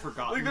Yeah, like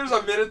forgotten. like there's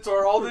a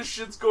Minotaur, all this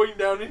shit's going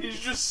down, and he's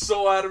just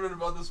so adamant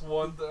about this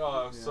one thing.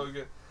 Oh, Yeah. so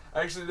good.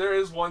 Actually, there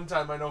is one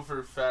time I know for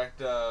a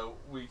fact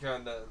we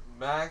kind of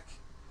Mac.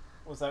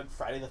 Was that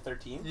Friday the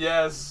 13th?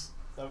 Yes,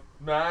 So,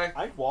 Mac.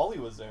 I think Wally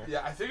was there.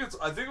 Yeah, I think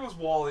it was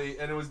Wally,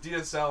 and it was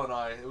DSL and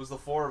I. It was the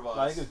four of us.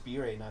 No, I think it was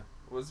B-Ray, not.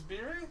 Was it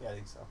B-Ray? Yeah, I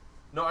think so.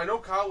 No, I know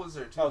Kyle was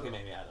there too. Okay, though.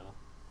 maybe, I don't know.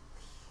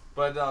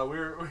 But we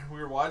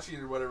were watching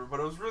it or whatever, but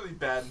it was really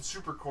bad and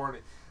super corny.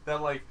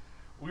 That like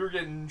we were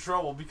getting in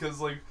trouble because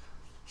like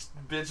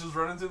bitch was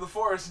running through the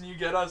forest and you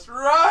get us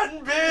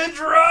run, bitch,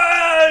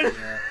 run.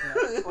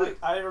 Yeah. Like,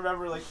 I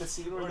remember like the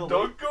scene where the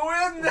Don't go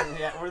in there.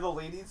 yeah, where the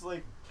lady's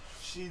like,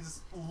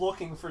 she's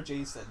looking for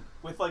Jason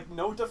with like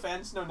no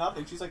defense, no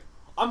nothing. She's like,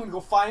 I'm gonna go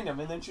find him,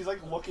 and then she's like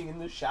looking in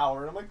the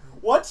shower, and I'm like,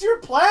 what's your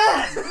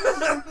plan?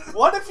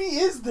 What if he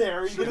is there?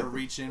 Are you Should gonna have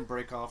reach in,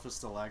 break off a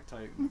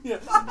stalactite. yeah,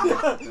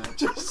 Yeah.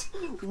 just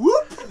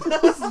whoop,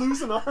 just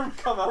lose an arm,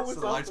 come out with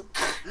So the lights.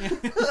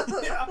 something.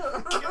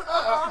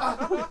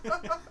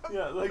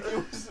 Yeah, like it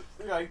was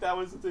like that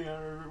was the thing. I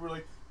remember we're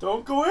like,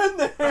 don't go in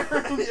there.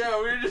 Yeah,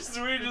 we were just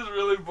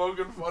really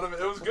poking fun of it.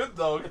 It was good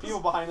though. The people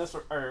behind us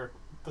or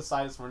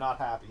beside us were not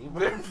happy.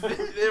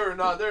 They were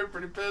not. They were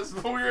pretty pissed,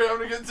 but we were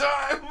having a good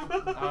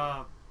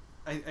time.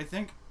 I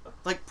think,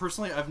 like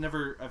personally, I've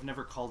never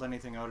called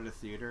anything out at a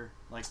theater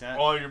like that.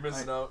 Oh, you're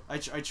missing out. I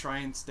try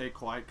and stay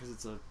quiet because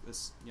it's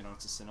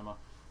a cinema,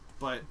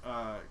 but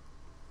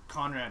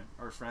Conrad,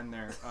 our friend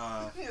there,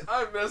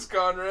 I miss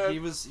Conrad. he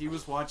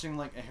was watching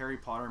like a Harry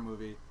Potter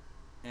movie,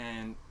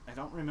 and I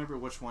don't remember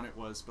which one it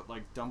was, but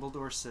like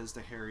Dumbledore says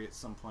to Harry at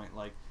some point,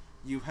 like,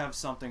 you have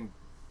something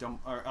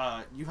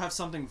you have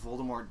something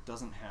Voldemort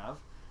doesn't have,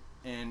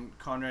 and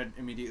Conrad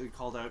immediately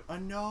called out, a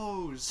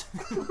nose.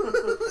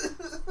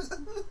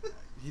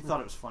 He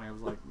thought it was funny. I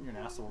was like, you're an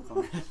asshole,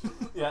 Conrad.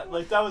 Yeah,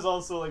 like that was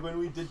also like when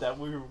we did that,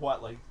 we were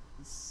what, like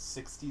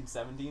 16,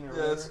 17 or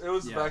whatever. Yes, it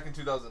was Yeah. back in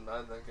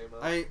 2009 that came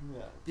out.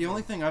 Yeah. The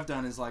only thing I've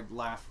done is like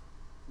laugh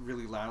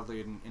really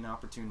loudly at an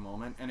inopportune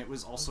moment, and it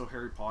was also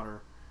Harry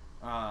Potter,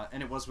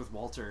 and it was with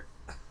Walter.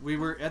 We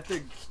were at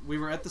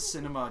the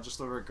cinema just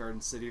over at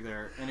Garden City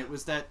there, and it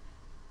was that.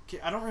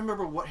 I don't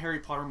remember what Harry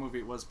Potter movie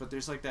it was, but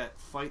there's like that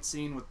fight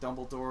scene with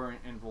Dumbledore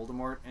and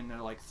Voldemort, and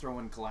they're like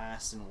throwing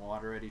glass and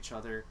water at each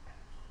other.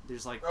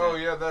 There's like Oh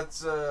that, yeah,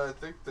 that's I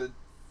think the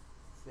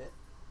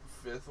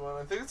fifth one.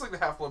 I think it's like the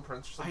Half-Blood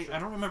Prince or something. I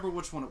don't remember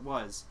which one it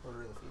was,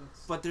 Order of the Phoenix.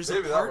 but there's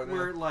Maybe a that part one, yeah.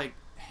 where like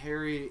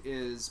Harry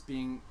is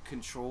being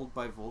controlled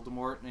by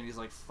Voldemort, and he's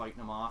like fighting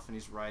him off, and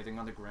he's writhing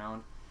on the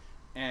ground.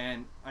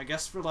 And I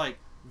guess for like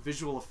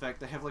visual effect,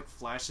 they have like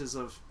flashes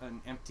of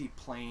an empty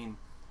plane,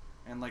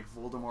 and like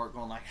Voldemort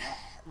going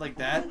like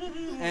that,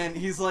 and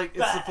he's like,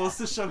 it's supposed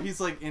to show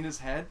he's like in his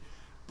head,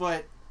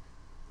 but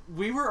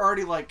we were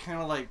already like kind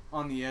of like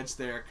on the edge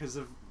there because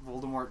of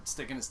Voldemort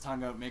sticking his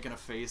tongue out, making a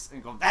face,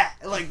 and going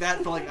like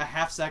that for like a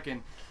half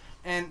second.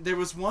 And there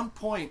was one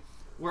point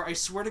where I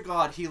swear to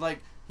God,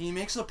 he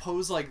makes a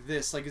pose like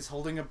this, like he's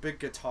holding a big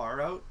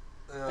guitar out,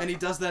 Yeah. and he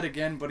does that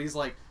again, but he's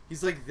like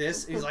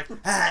this, and he's like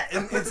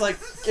and it's like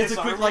it's a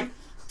quick Army? like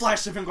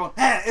flash of him going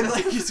and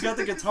like he's got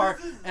the guitar,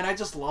 and I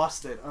just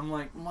lost it. I'm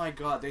like, my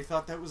God, they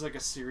thought that was like a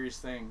serious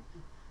thing,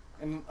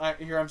 and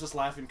I'm just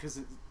laughing because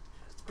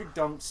it's a big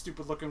dumb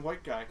stupid looking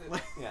white guy.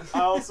 Like, Yeah.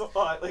 I also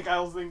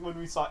think when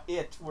we saw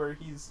It, where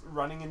he's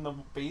running in the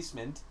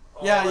basement.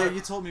 yeah, you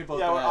told me about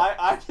Yeah, that. where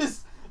I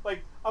just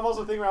like I'm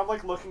also thinking where I'm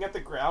like looking at the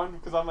ground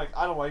because I'm like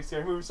I don't like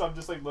scary movies, so I'm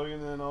just like looking,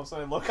 and then all of a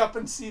sudden I look up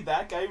and see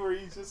that guy where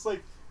he's just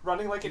like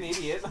running like an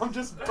idiot, and I'm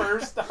just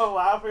burst out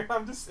laughing.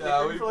 I'm just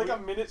snickering for like a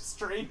minute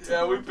straight.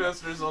 Yeah, we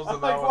pissed ourselves I'm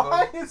on like, that one.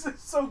 why is it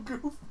so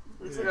goofy?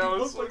 It's like, Yeah, he it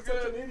was looks so like such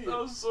good. an idiot. That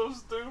was so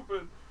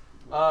stupid.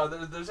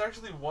 There's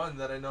actually one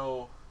that I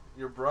know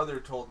your brother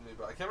told me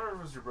about. I can't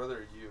remember if it was your brother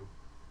or you.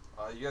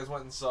 You guys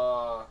went and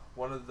saw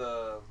one of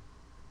the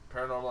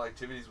Paranormal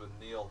Activities with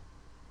Neil.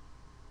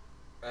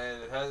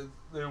 and I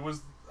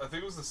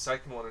think it was the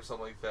second one or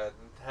something like that,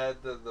 and it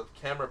had the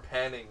camera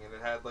panning, and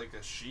it had like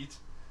a sheet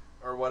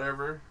or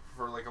whatever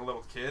for like a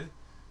little kid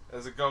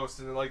as a ghost,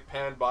 and it like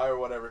panned by or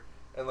whatever,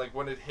 and like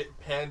when it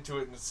panned to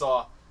it and it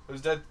saw, it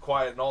was dead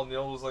quiet, and all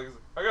Neil was like,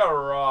 I got a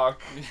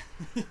rock.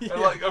 Yeah.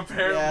 And like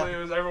apparently it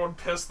was everyone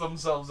pissed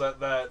themselves at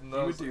that, and He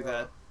would do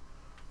that.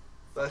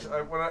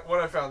 When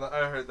I found that,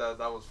 I heard that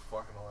was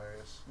fucking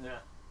hilarious. Yeah.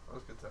 That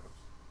was good times.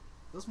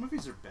 Those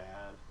movies are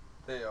bad.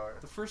 They are.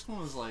 The first one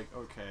was like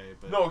okay,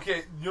 but No,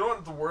 okay. You know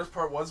what the worst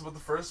part was about the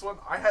first one?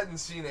 I hadn't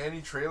seen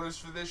any trailers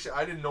for this shit.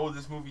 I didn't know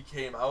this movie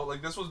came out.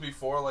 Like this was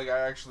before like I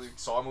actually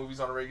saw movies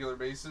on a regular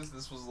basis.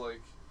 This was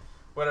like,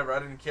 whatever. I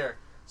didn't care.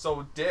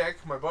 So Dick,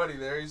 my buddy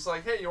there, he's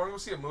like, hey, you want to go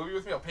see a movie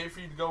with me? I'll pay for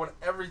you to go and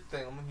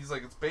everything. And he's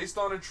like, it's based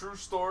on a true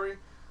story,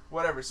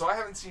 whatever. So I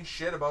haven't seen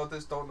shit about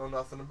this. Don't know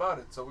nothing about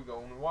it. So we go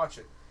and we watch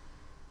it.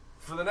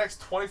 For the next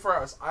 24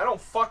 hours, I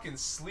don't fucking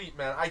sleep,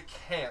 man. I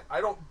can't.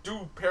 I don't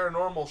do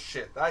paranormal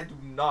shit. I do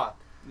not.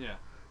 yeah.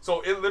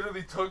 So it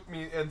literally took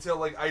me until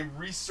like I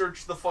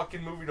researched the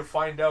fucking movie to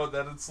find out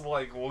that it's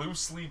like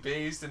loosely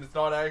based and it's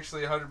not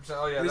actually 100%.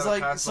 Oh yeah, There's that'll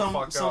like pass the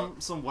fuck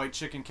out. some white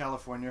chick in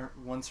California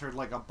once heard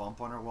like a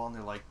bump on her wall and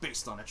they're like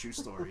based on a true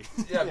story.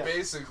 Yeah, Yeah.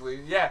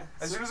 basically. Yeah.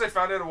 As soon as I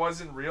found out it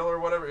wasn't real or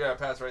whatever, yeah,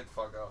 pass right the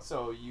fuck out.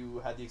 So you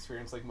had the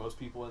experience like most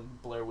people when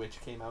Blair Witch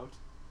came out,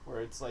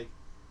 where it's like.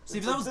 See,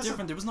 it's but that like, was this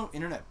different. There was no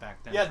internet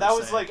back then. Yeah, per that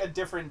was se. like a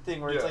different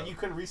thing where it's Yeah. like you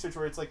couldn't research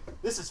where it's like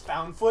this is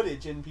found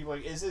footage and people are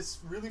like, is this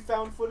really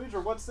found footage or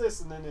what's this?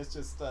 And then it's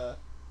just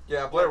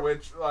Yeah, Blair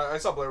Witch. I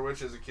saw Blair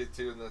Witch as a kid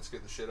too, and that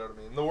scared the shit out of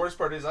me. And the worst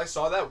part is I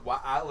saw that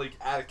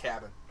at a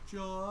cabin.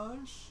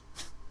 Josh.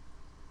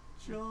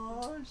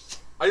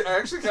 I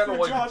actually kind of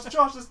like.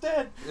 Josh is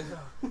dead.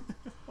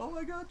 Oh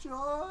my God,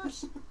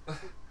 Josh.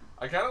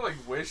 I kind of like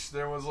wish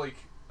there was like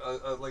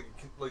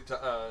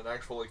an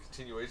actual like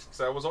continuation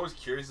because I was always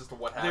curious as to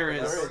what happened. There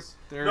is. afterwards.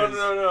 There No, is.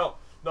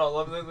 no.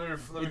 Let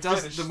me It does.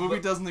 finish. The movie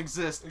doesn't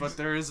exist, but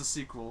there is a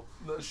sequel.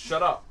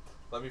 Shut up.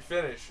 Let me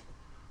finish.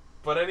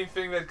 But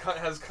anything that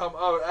has come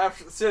out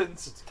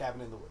since It's a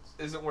Cabin in the Woods.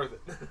 isn't worth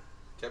it.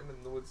 Cabin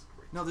in the Woods is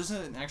great. No, there's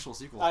an actual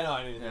sequel. I know.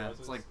 Yeah,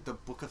 it's like the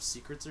Book of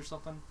Secrets or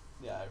something,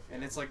 Yeah, I forget.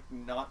 and it's like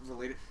not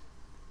related.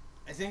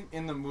 I think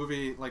in the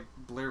movie, like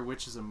Blair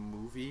Witch is a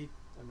movie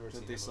I've never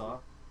seen that they the saw.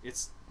 movie.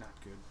 It's not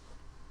good. And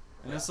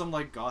Yeah. then some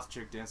like goth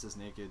chick dances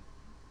naked,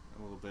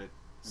 a little bit.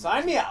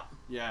 Sign me up.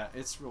 Yeah,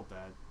 it's real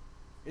bad.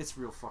 It's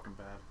real fucking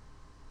bad.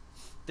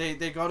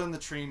 They got on the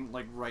train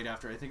like right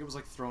after. I think it was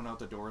like thrown out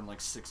the door in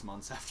like 6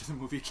 months after the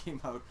movie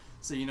came out.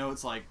 So you know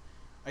it's like,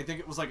 I think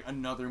it was like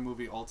another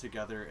movie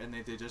altogether, and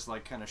they just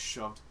like kind of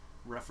shoved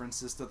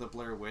references to the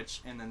Blair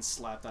Witch and then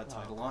slapped that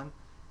title on,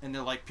 and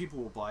they're like, people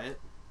will buy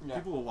it. Yeah.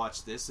 People will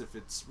watch this if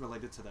it's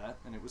related to that,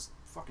 and it was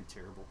fucking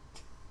terrible.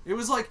 It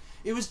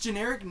was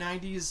generic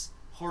 90s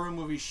horror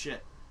movie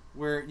shit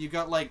where you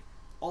got like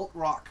alt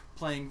rock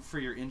playing for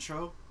your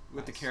intro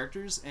with the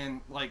characters,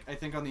 and like I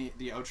think on the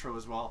outro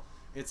as well,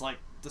 it's like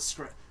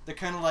the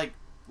kind of like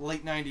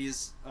late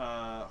 90s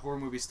horror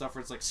movie stuff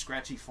where it's like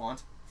scratchy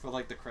font for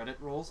like the credit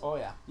rolls. Oh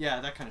yeah. Yeah,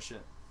 that kind of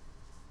shit.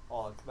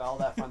 All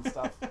that fun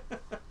stuff.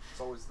 It's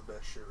always the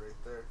best shit right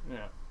there.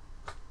 Yeah.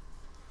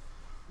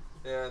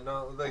 Yeah,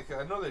 no, like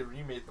I know they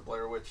remade the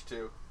Blair Witch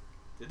too.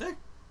 Did they?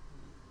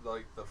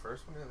 Like the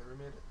first one, yeah, they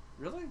remade it.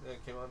 Really? Yeah,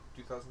 it came out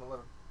in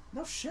 2011.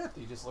 No shit.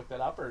 You just looked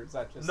that up, or is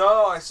that just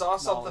No, I saw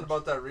something knowledge?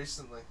 about that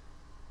recently.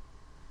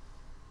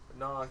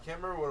 No, I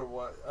can't remember what it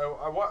was.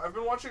 I've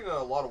been watching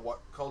a lot of what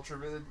culture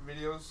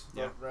videos,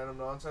 Yeah. random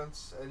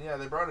nonsense, and yeah,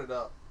 they brought it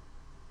up.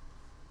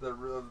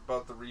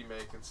 About the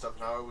remake and stuff,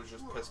 and how it was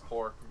just piss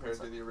poor compared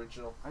to the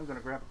original. I'm gonna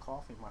grab a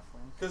coffee, my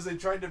friend. Because they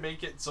tried to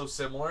make it so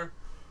similar.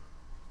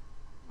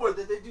 But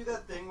did they do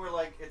that thing where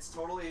like it's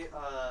totally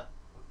a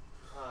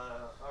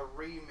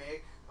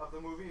remake of the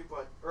movie,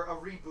 or a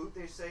reboot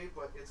they say,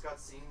 but it's got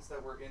scenes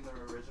that were in the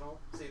original,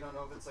 so you don't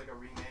know if it's like a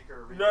remake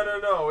or a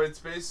reboot? No. It's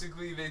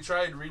basically they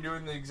tried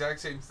redoing the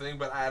exact same thing,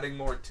 but adding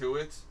more to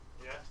it.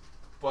 Yeah.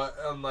 But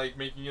like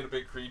making it a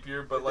bit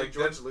creepier. But Did like they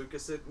George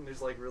Lucas it, and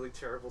there's like really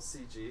terrible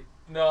CG.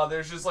 No,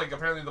 there's just like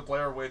apparently the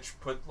Blair Witch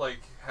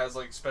has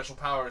like special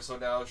powers, so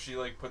now she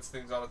like puts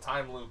things on a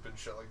time loop and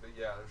shit like that.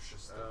 Yeah, it's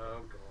just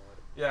Oh god.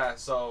 yeah.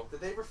 So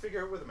Did they ever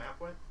figure out where the map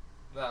went?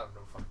 no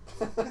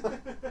fucking.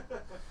 Did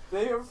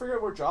they ever figure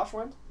out where Josh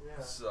went?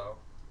 Yeah. So,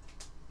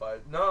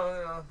 but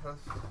no,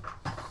 that's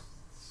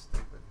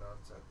stupid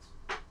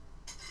nonsense.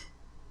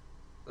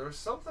 There was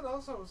something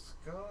else I was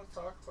gonna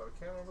talk about. I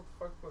can't remember what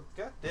the fuck it was.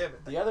 God damn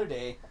it. The other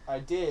day, I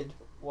did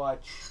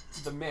watch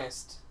The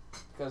Mist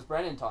because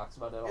Brennan talks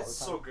about it all It's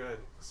the time. so good.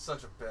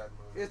 Such a bad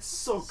movie. It's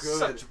so good.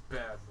 Such a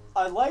bad movie.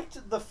 I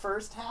liked the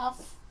first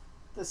half.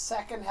 The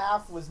second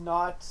half was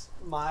not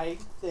my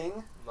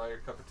thing. Not your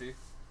cup of tea.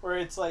 Where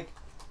it's like,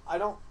 I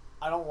don't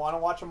want to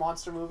watch a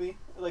monster movie.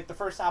 Like the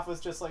first half was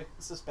just like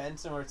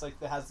suspense, and where it's like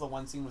it has the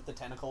one scene with the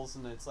tentacles,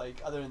 and it's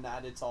like other than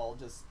that, it's all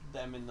just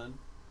them in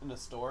the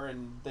store,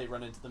 and they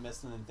run into the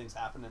mist, and then things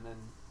happen, and then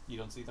you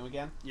don't see them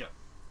again. Yeah.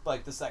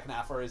 Like the second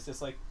half, where it's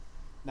just like,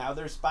 now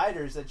there's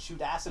spiders that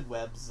shoot acid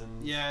webs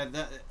and Yeah,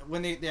 that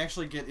when they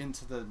actually get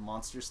into the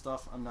monster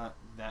stuff, I'm not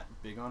that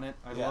big on it.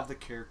 I love the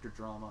character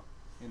drama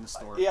in the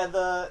story. Yeah,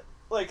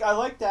 I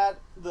like that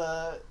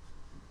the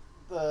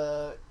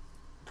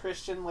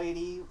Christian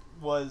lady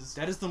was...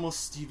 That is the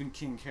most Stephen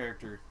King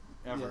character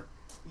ever.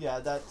 Yeah,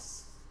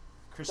 that's...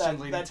 Christian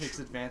lady takes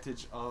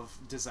advantage of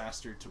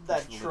disaster to push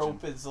that religion.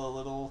 trope is a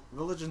little...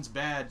 Religion's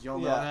bad, y'all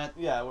know that?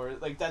 Yeah, where,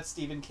 like, that's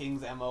Stephen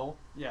King's MO.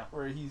 Yeah.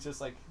 Where he's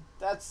just like,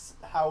 that's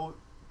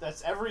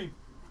every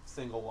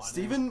single one.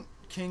 Stephen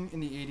King in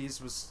the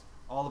 80s was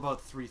all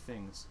about three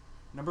things.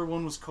 Number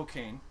one was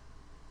cocaine.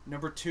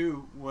 Number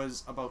two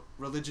was about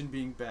religion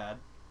being bad.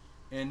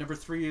 And number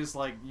three is,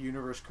 like,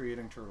 universe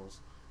creating turtles.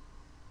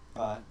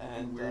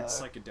 And weird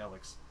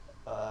psychedelics.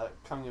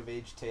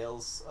 Coming-of-age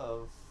tales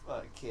of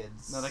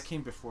kids. No, that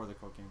came before the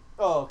cocaine.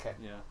 Oh, okay.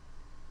 Yeah.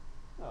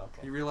 Oh,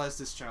 okay. He realized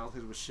his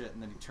childhood was shit,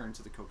 and then he turned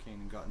to the cocaine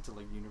and got into,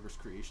 like, universe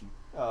creation.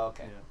 Oh,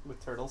 okay. Yeah.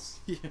 With turtles.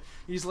 Yeah.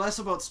 He's less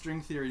about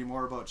string theory,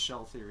 more about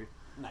shell theory.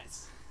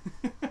 Nice.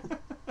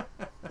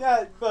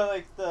 Yeah, but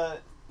like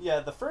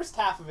the first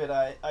half of it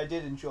I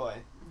did enjoy,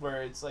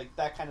 where it's like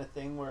that kind of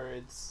thing where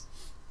it's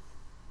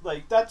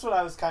like that's what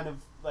I was kind of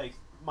like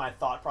my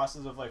thought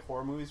process of like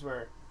horror movies,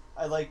 where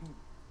I like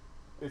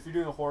if you're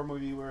doing a horror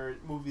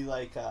movie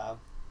like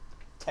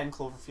 10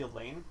 Cloverfield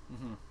Lane,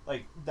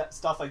 like that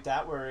stuff like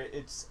that where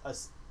it's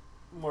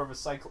more of a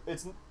cycle.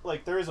 It's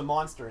like there is a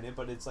monster in it,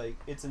 but it's like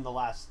it's in the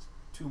last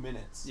 2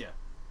 minutes. Yeah.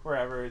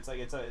 Wherever it's like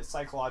it's a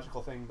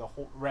psychological thing the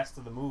whole rest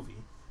of the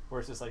movie, where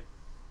it's just like,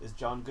 is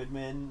John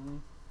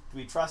Goodman, do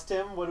we trust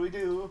him, what do we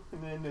do?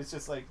 And then it's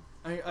just like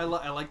I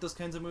like those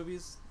kinds of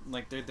movies.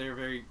 Like they're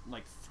very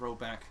like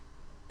throwback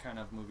kind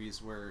of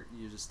movies where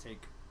you just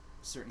take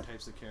certain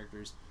types of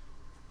characters,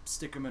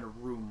 stick them in a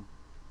room,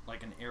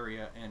 like an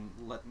area, and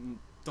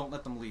don't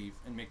let them leave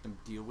and make them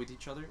deal with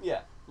each other.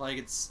 Yeah. Like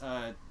it's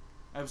I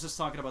was just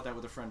talking about that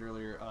with a friend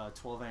earlier.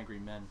 12 Angry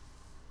Men.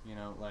 You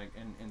know, like,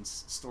 and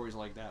stories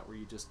like that where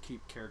you just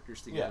keep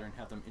characters together and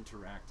have them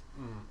interact,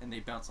 and they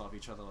bounce off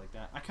each other like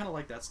that. I kind of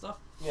like that stuff.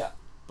 Yeah.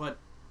 But,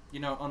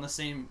 you know, on the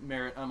same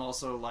merit, I'm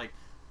also, like,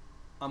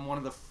 I'm one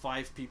of the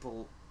 5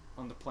 people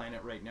on the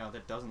planet right now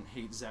that doesn't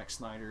hate Zack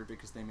Snyder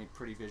because they make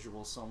pretty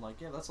visuals, so I'm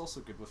like, yeah, that's also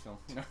good with film,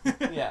 you know?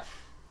 Yeah.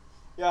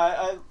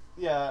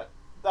 Yeah,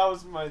 that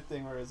was my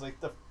thing where it's like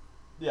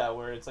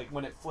where it's like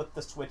when it flipped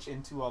the switch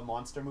into a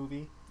monster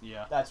movie.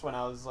 Yeah. That's when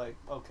I was like,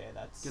 okay,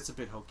 that's... Gets a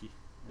bit hokey.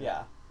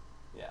 Yeah.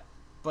 Yeah.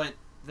 But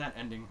that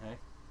ending, hey?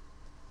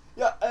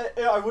 Yeah,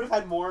 I would have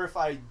had more if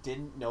I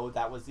didn't know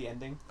that was the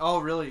ending. Oh,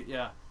 really?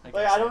 Yeah.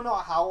 I don't know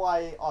how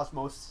I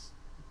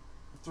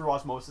through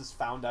osmosis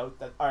found out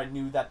that, or I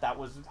knew that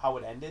was how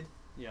it ended.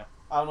 Yeah.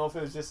 I don't know if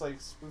it was just like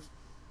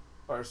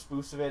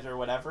spoofs of it or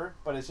whatever,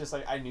 but it's just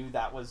like I knew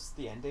that was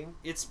the ending.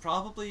 It's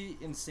probably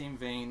in the same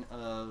vein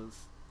of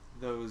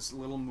those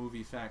little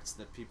movie facts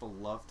that people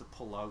love to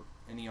pull out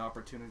any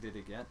opportunity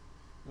to get.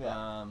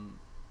 Yeah.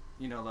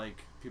 You know,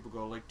 like, people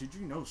go, like, did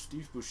you know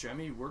Steve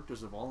Buscemi worked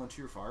as a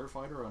volunteer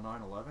firefighter on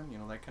 9/11? You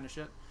know, that kind of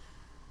shit.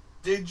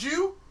 Did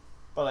you?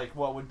 But, like,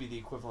 what would be the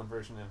equivalent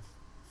version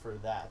for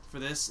that? For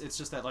this, it's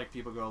just that, like,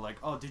 people go, like,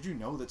 oh, did you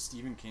know that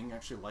Stephen King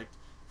actually liked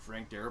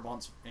Frank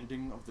Darabont's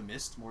ending of The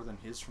Mist more than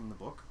his from the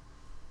book?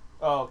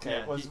 Oh,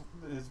 okay.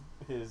 Yeah,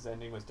 his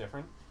ending was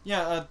different?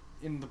 Yeah,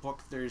 in the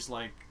book, there's,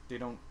 like, they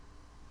don't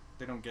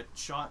get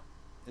shot.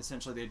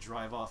 Essentially, they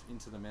drive off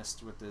into the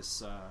mist with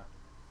this,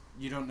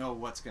 you don't know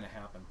what's going to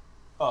happen.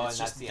 Oh, it's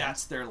and just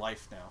that's their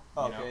life now.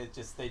 Oh, you know? okay, it's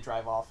just they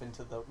drive off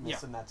into the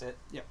mist and that's it.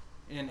 Yeah,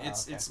 and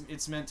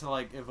it's meant to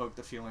like evoke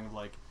the feeling of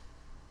like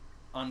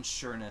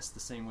unsureness, the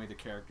same way the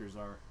characters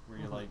are, where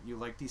you're like you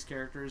like these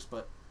characters,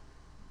 but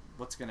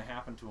what's gonna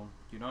happen to them?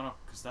 You don't know,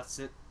 because that's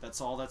it. That's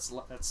all.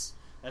 That's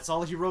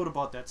all he wrote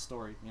about that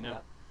story. You know,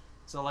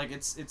 so like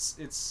it's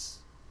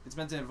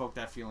meant to evoke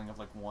that feeling of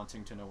like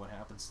wanting to know what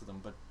happens to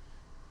them, but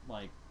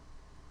like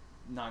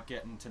not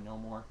getting to know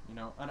more, you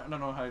know. I don't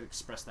know how to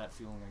express that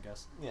feeling, I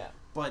guess. Yeah.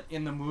 But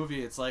in the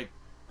movie, it's like,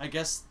 I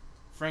guess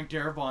Frank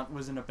Darabont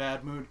was in a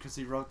bad mood because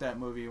he wrote that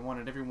movie and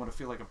wanted everyone to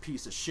feel like a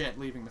piece of shit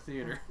leaving the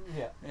theater.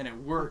 Yeah. And it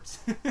worked.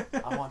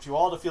 I want you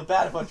all to feel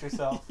bad about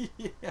yourself.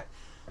 Yeah.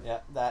 Yeah,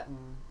 that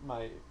and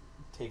my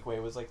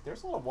takeaway was like,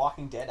 there's a lot of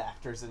Walking Dead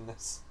actors in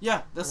this.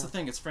 Yeah, that's the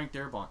thing. It's Frank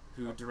Darabont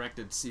who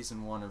directed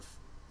season 1 of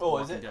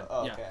Walking is it? Dead.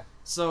 Oh, okay.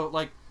 So,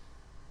 like,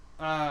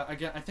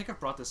 again, I think I've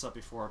brought this up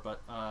before,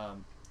 but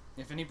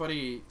if any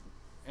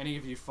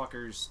of you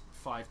fuckers,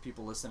 5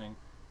 people listening,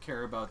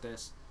 care about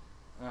this,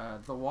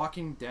 The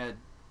Walking Dead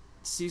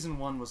season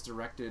 1 was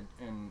directed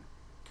and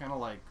kind of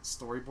like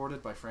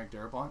storyboarded by Frank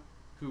Darabont,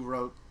 who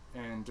wrote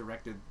and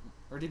directed,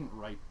 or didn't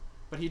write,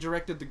 but he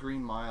directed The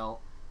Green Mile,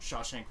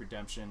 Shawshank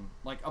Redemption,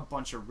 like a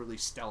bunch of really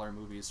stellar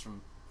movies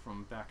from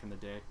back in the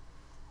day.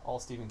 All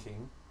Stephen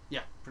King.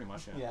 Yeah, pretty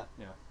much. Yeah.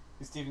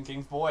 He's Stephen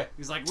King's boy.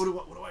 He's like, what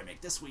do I make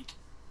this week?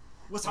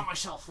 What's on my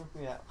shelf?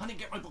 Yeah. Honey,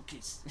 get my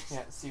bookcase.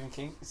 Yeah, Stephen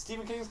King.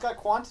 Stephen King's got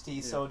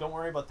quantity, so don't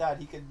worry about that.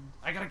 He could.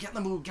 I gotta get in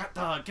the mood. Get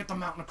the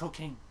mountain of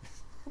cocaine.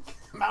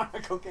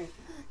 Mountain of cocaine.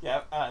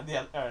 Yeah,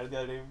 the other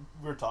day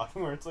we were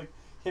talking where it's like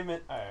him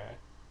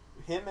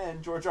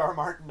and George R. R.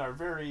 Martin are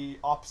very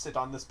opposite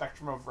on the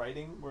spectrum of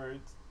writing. Where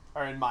it's,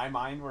 or in my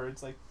mind, where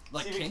it's like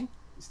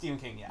Stephen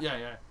King, yeah.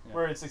 Yeah.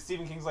 Where it's like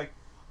Stephen King's like,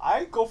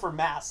 I go for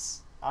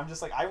mass. I'm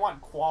just like, I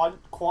want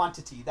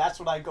quantity. That's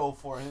what I go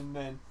for. And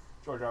then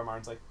George R. R.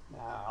 Martin's like,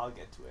 nah, I'll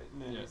get to it.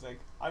 And then he's like,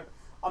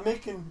 I'm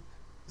making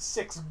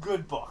 6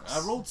 good books.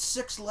 I wrote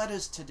 6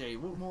 letters today.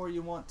 What more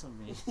you want to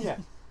me? Yeah,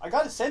 I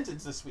got a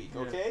sentence this week.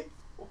 Okay,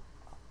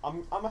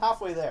 I'm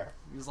halfway there.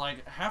 He's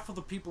like, half of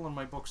the people in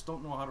my books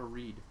don't know how to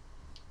read.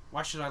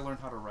 Why should I learn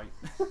how to write?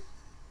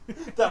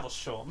 That'll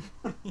show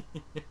him.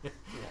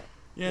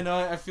 Yeah, no,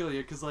 I feel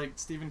you, because, like,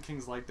 Stephen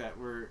King's like that,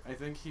 where I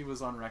think he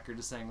was on record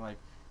as saying, like,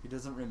 he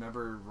doesn't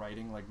remember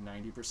writing, like,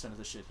 90% of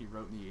the shit he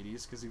wrote in the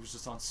 80s, because he was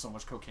just on so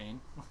much cocaine.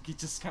 Like, he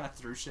just kind of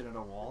threw shit at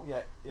a wall.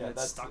 Yeah,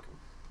 that's stuck.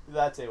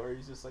 That's it, where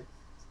he's just,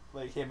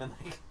 like him and,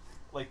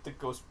 like the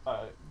Ghost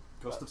of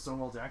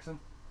Stonewall Jackson?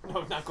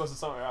 No, not Ghost of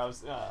Stonewall, I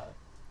was,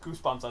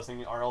 Goosebumps, I was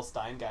thinking R.L.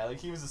 Stein guy,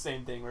 like, he was the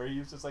same thing, where he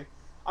was just like,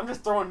 I'm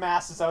just throwing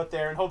masses out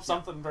there and hope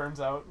something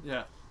turns out.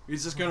 Yeah.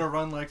 He's just gonna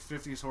run, like,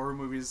 50s horror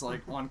movies,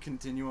 like, on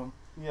Continuum.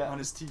 Yeah. On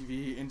his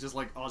TV and just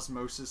like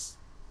osmosis,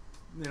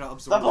 absorb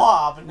the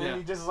Blob, and then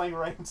he just like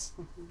writes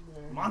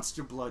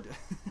Monster Blood.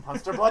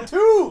 Monster Blood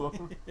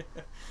 2. Yeah.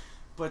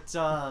 But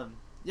no.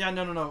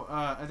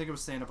 I think I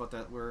was saying about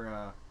that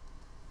where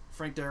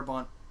Frank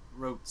Darabont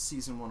wrote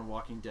season 1 of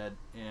Walking Dead,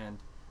 and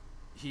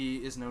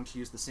he is known to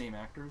use the same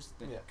actors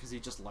because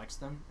he just likes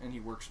them and he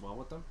works well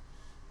with them.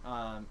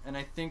 And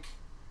I think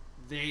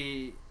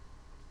the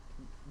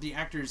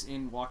actors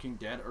in Walking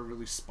Dead are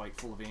really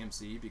spiteful of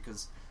AMC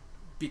because.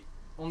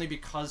 Only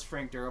because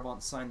Frank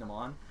Darabont signed them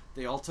on,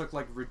 they all took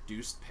like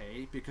reduced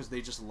pay because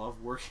they just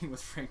love working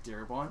with Frank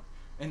Darabont,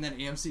 and then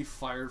AMC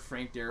fired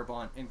Frank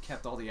Darabont and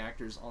kept all the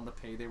actors on the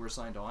pay they were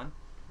signed on.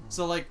 Mm-hmm.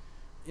 So like,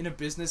 in a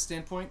business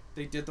standpoint,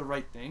 they did the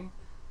right thing,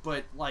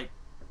 but like,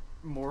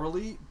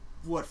 morally,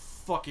 what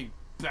fucking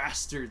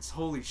bastards!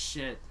 Holy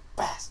shit!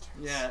 Bastards!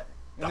 Yeah,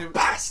 and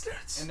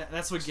bastards! And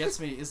that's what gets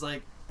me is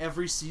like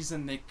every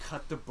season they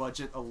cut the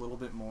budget a little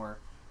bit more.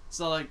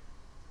 So like.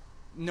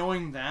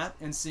 Knowing that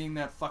and seeing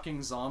that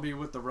fucking zombie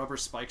with the rubber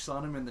spikes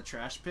on him in the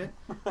trash pit,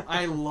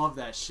 I love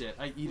that shit.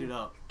 I eat it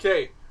up.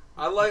 Okay,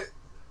 I'm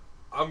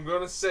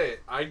gonna say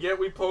it. I get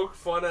we poke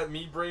fun at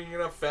me bringing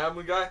up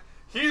Family Guy.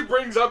 He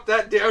brings up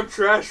that damn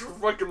trash for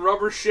fucking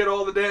rubber shit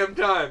all the damn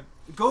time.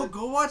 Go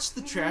watch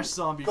the trash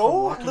zombie from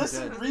Walking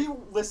Dead.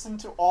 Re-listen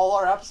to all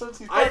our episodes.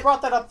 He's probably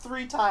brought that up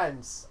 3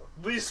 times.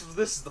 At least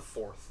this is the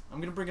 4th.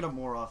 I'm gonna bring it up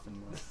more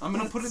often. I'm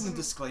gonna put it in the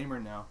disclaimer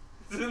now.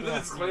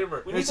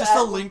 Disclaimer. It's just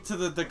a link to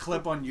the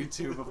clip on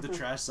YouTube of the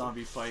trash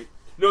zombie fight.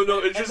 No,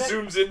 it just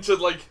zooms into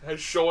like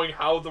showing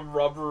how the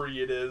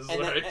rubbery it is.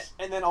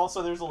 And then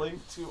also there's a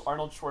link to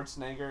Arnold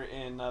Schwarzenegger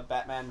in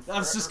Batman. I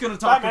was just gonna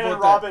talk Batman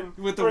about Robin,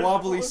 that with the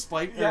wobbly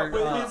spike. Yeah,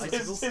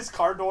 with his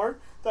car door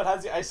that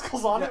has the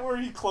icicles on it, where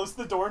he closed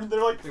the door and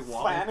they're like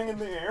fanning in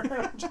the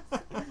air.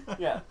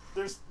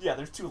 There's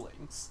 2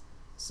 links.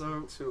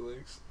 So 2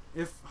 links.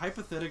 If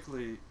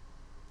hypothetically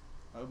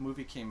a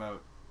movie came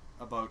out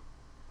about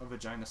a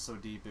vagina so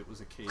deep it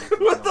was a cave.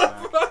 What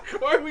the fuck?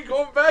 Why are we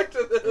going back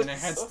to this? And it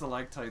had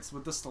stalactites.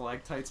 Would the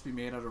stalactites be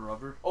made out of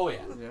rubber? Oh yeah.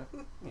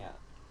 Yeah.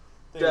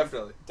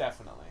 Definitely.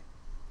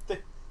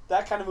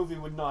 That kind of movie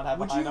would not have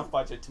a high enough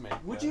budget to make.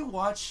 Would you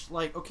watch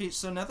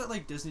so now that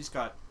like Disney's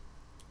got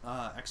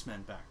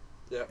X-Men back,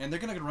 and they're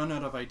gonna run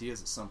out of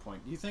ideas at some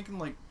point. Do you think in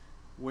like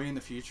way in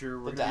the future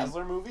the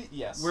Dazzler movie?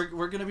 Yes.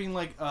 We're gonna be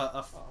like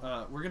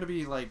we're gonna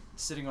be like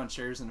sitting on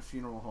chairs in a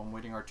funeral home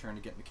waiting our turn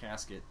to get in the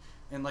casket.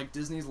 And, like,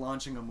 Disney's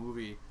launching a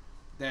movie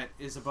that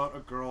is about a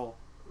girl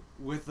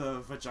with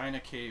a vagina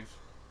cave.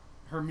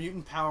 Her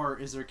mutant power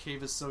is her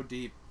cave is so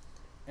deep.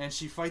 And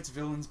she fights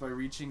villains by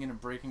reaching in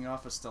and breaking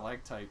off a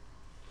stalactite.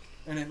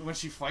 And then when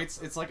she fights,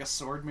 it's like a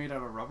sword made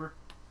out of rubber.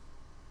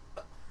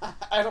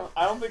 I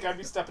don't think I'd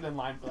be stepping in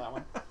line for that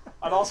one.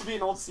 I'd also be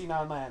an old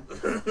senile man.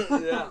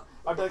 Yeah.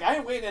 I'd be like, I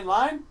ain't waiting in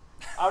line.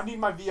 I would need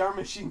my VR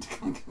machine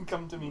to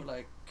come to me.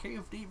 Like,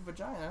 cave-deep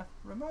vagina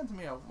reminds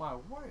me of my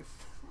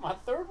wife. My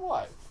 3rd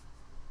wife.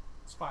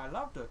 That's why I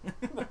loved her.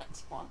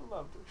 That's why I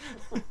loved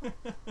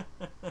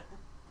her.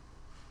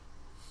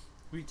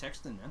 Who you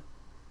texting, man?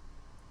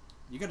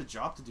 You got a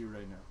job to do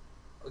right now.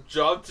 A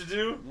job to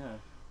do? Yeah.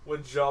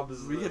 What job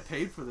is we this? Get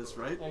paid for this,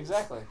 right? Yeah,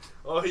 exactly.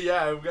 Oh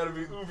yeah, we've got to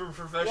be uber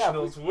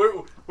professionals. Yeah,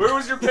 where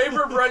was your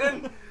paper,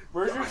 Brennan?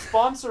 Where's your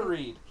sponsor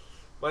read?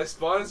 My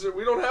sponsor?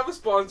 We don't have a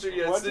sponsor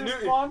yet. What's it's the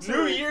your sponsor?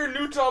 New year,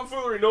 new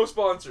tomfoolery, no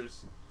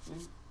sponsors.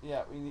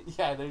 Yeah,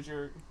 there's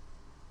your...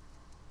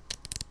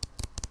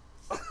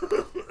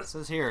 It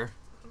says here,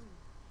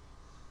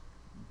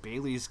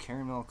 Bailey's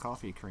Caramel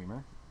Coffee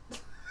Creamer.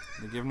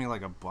 They give me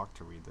like $1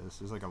 to read this.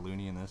 There's like a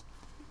loony in this.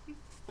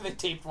 They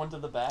taped one to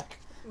the back.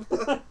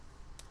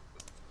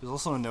 There's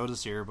also a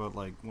notice here about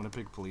like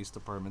Winnipeg Police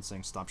Department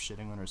saying stop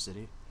shitting on our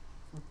city.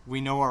 We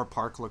know our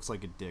park looks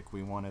like a dick.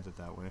 We wanted it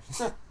that way.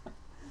 Did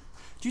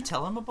you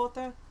tell him about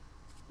that?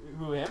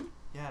 Who, him?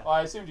 Yeah. Oh,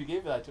 I assumed you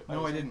gave that to him.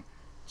 No, I didn't.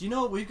 Do you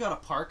know we've got a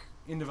park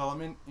in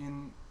development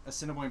in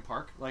Assiniboine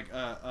Park, like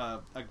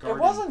a garden. It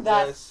wasn't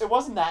that. Yes. It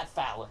wasn't that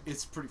phallic.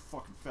 It's pretty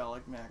fucking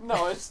phallic, Mac.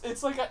 No,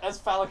 it's like as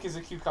phallic as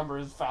a cucumber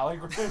is phallic.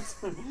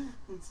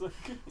 It's like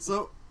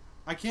So,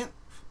 I can't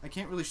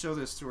really show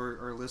this to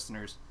our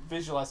listeners.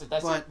 visualize it.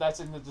 That's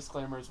in the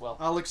disclaimer as well.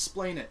 I'll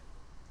explain it.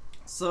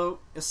 So,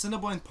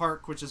 Assiniboine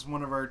Park, which is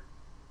one of our,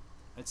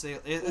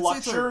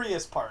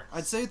 Luxurious parks.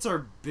 I'd say it's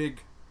our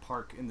big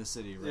park in the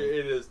city, right?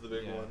 It is the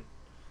big Yeah. one.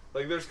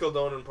 Like there's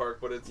Kildonan Park,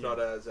 but it's Yeah, not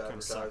as Kinda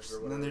advertised sucks. or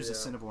And whatever. then there's yeah.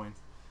 Assiniboine.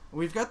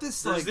 We've got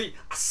this There's like the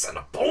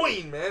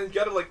Assiniboine, man. You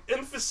gotta like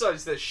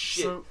emphasize that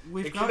shit. so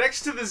we've It got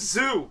connects to the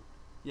zoo.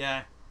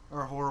 yeah,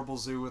 our horrible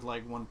zoo with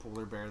like one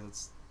polar bear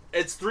that's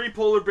It's 3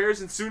 polar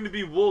bears and soon to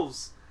be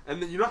wolves.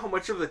 And then you know how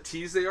much of the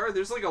tease they are?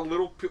 There's like a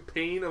little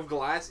pane of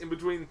glass in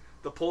between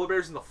the polar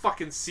bears and the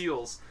fucking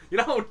seals. You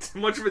know how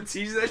much of a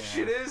tease that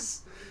shit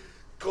is?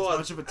 God, as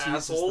much of a tease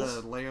assholes.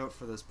 as the layout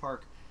for this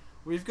park.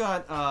 We've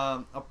got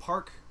a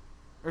park,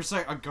 or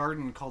sorry, a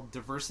garden called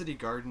Diversity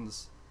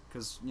Gardens,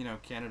 because you know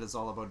Canada's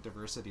all about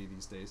diversity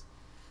these days.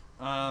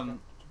 And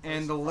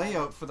the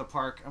layout for the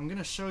park, I'm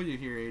gonna show you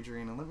here,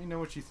 Adrian, and let me know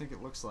what you think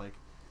it looks like.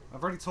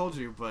 I've already told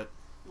you, but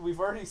We've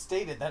already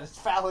stated that it's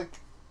phallic.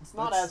 It's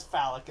not That's- as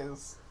phallic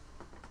as.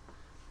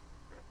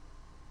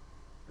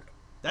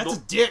 that's Nope.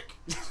 a dick.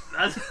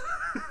 That's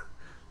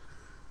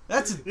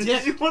That's a you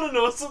dick. want to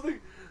know something?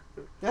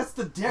 That's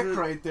the dick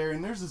right there,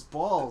 and there's his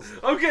balls.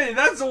 Okay,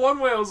 that's the one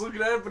way I was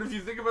looking at it, but if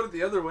you think about it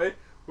the other way,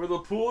 where the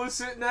pool is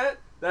sitting at,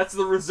 that's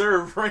the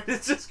reserve, right?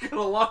 It's just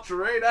gonna launch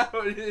right out.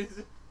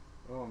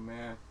 Oh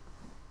man,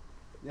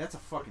 that's a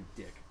fucking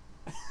dick.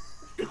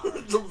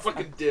 It's a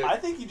fucking dick. I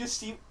think you just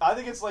see. I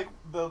think it's like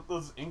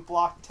those ink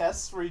block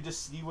tests where you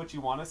just see what you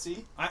want to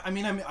see. I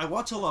mean, I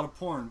watch a lot of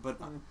porn, but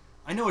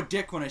I know a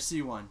dick when I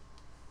see one.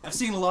 I've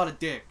seen a lot of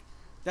dick.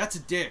 That's a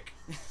dick.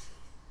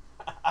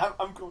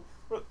 I'm cool.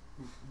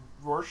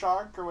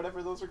 Rorschach or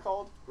whatever those are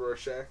called.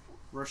 Rorschach.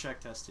 Rorschach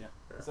test, yeah.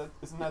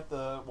 Isn't that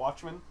the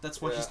Watchman?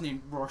 That's what Yeah. he's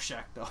named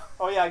Rorschach, though.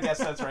 Oh yeah, I guess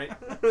that's right.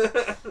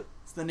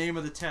 It's the name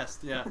of the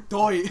test, yeah.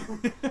 Doi.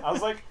 I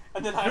was like,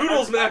 and then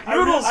Noodles, Mac, I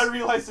noodles! I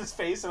realized his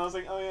face, and I was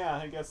like, oh yeah,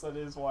 I guess that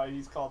is why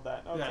he's called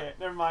that. Okay,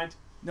 never mind.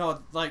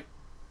 No, like,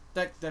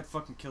 that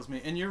fucking kills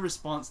me. And your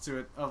response to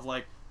it of,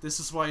 like, this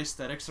is why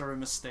aesthetics are a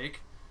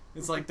mistake.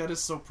 It's like, that is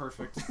so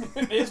perfect.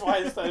 It is why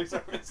aesthetics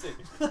are missing.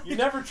 You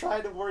never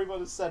tried to worry about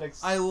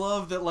aesthetics. I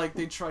love that, like,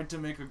 they tried to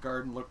make a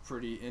garden look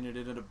pretty, and it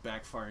ended up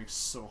backfiring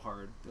so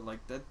hard. They're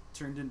like, that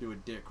turned into a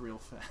dick real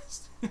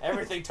fast.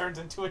 Everything turns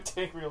into a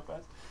dick real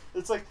fast.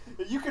 It's like,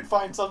 you could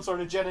find some sort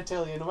of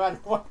genitalia no matter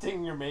what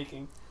thing you're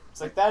making. It's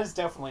like, that is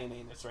definitely an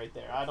anus right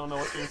there. I don't know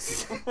what you're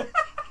saying.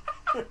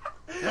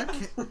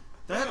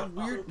 That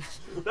weird...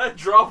 That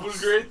drop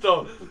was great,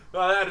 though.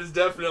 Oh, that is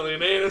definitely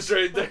an anus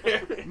right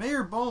there.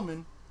 Mayor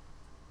Bowman,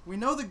 we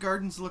know the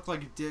gardens look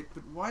like a dick,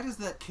 but why does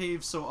that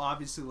cave so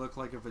obviously look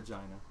like a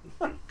vagina?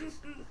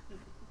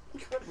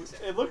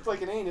 It looked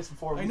like an anus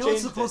before we I know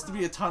changed it's supposed it. to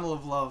be a tunnel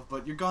of love,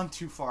 but you're gone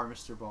too far,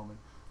 Mr. Bowman.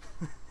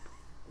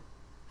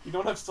 You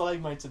don't have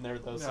stalagmites in there,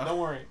 though, so No. don't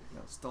worry.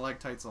 No,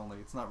 stalactites only.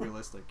 It's not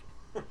realistic.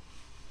 It's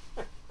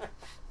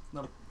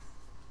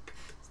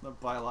not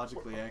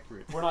biologically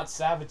accurate. We're not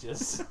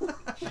savages.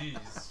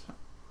 Jeez.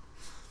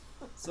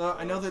 So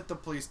I know that the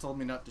police told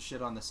me not to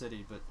shit on the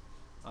city, but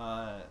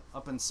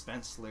up in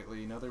Spence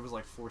lately, you know, there was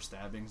like 4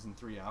 stabbings in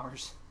 3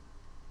 hours.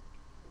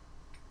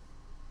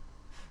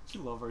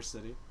 You love our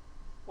city.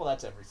 Well,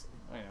 that's everything.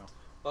 I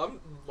know.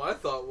 My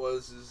thought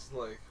was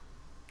like,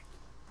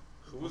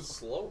 who was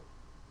slow?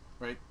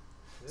 Right.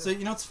 Yeah. So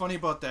you know what's funny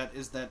about that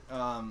is that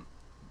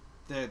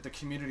the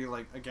community,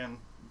 like, again,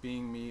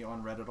 being me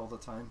on Reddit all the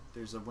time,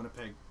 there's a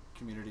Winnipeg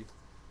community,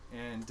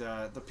 and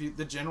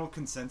the general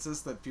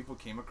consensus that people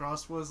came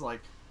across was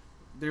like,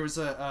 there was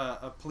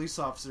a police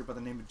officer by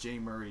the name of Jay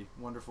Murray,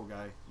 wonderful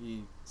guy.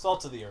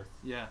 Salt of the earth.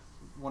 Yeah,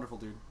 wonderful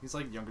dude. He's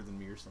like younger than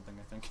me or something,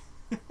 I think.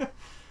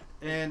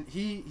 And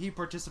he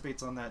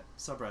participates on that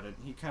subreddit.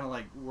 He kind of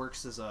like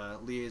works as a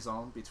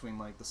liaison between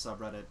like the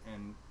subreddit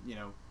and, you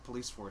know,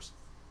 police force,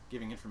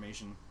 giving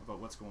information about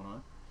what's going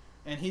on.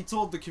 And he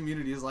told the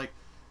community, is like,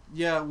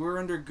 yeah, we're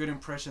under good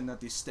impression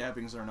that these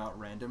stabbings are not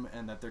random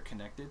and that they're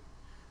connected.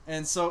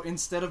 And so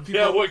instead of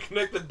people... Yeah, what,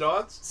 connect the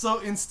dots? So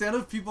instead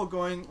of people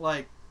going,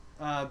 like,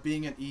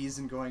 being at ease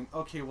and going,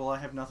 okay, well, I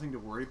have nothing to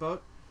worry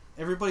about,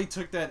 everybody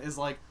took that as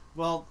like,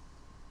 well,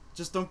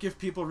 just don't give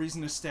people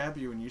reason to stab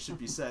you and you should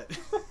be set.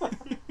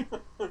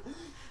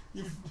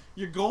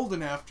 You're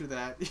golden after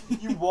that.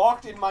 You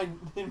walked in my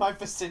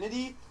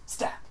vicinity,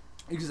 stab.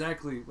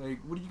 Exactly. Like,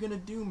 what are you gonna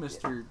do,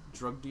 Mr.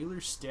 Drug Dealer?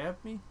 Stab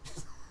me?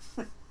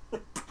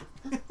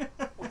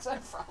 What's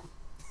that from?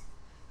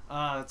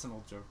 That's an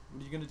old joke.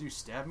 What are you gonna do,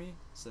 stab me?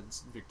 Said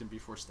victim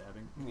before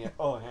stabbing. Yeah.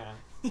 Oh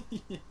yeah.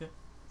 Yeah.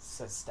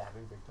 Says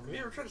stabbing victim. Have you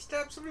ever tried to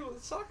stab somebody with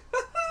a sock?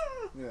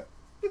 Yeah.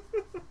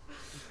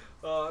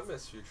 I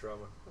miss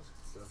Futurama. That's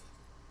good stuff.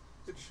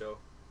 Good show.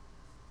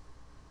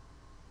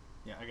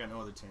 Yeah, I got no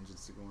other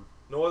tangents to go on.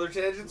 No other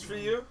tangents for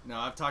you? No,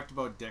 I've talked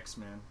about dicks,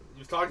 man.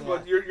 You've talked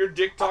about your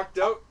dick talked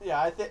out?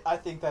 Yeah, I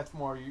think that's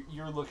more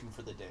you're looking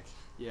for the dick.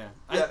 Yeah.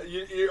 Yeah,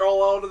 you're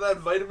all out of that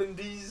vitamin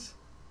D's?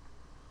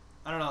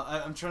 I don't know.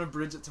 I'm trying to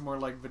bridge it to more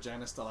like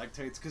vagina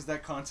stalactites because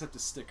that concept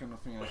is sticking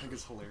with me. And I think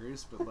it's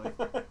hilarious, but like,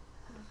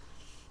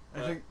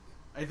 I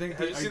think.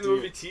 Have you seen the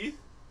movie Teeth?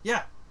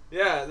 Yeah.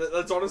 Yeah,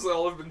 that's honestly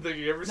all I've been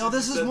thinking ever since. No,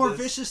 this you is said more this.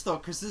 vicious though,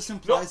 because this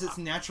implies it's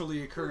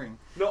naturally occurring.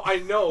 No, I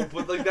know,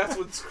 but like that's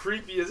what's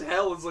creepy as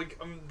hell. Is like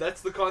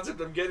that's the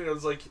concept I'm getting. I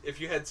was like, if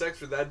you had sex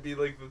with that'd be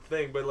like the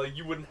thing, but like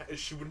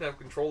she wouldn't have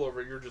control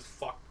over it. You're just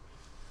fucked.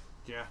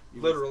 Yeah.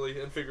 Literally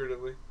and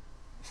figuratively.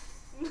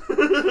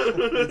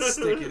 You'd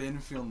stick it in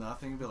and feel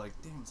nothing, and be like,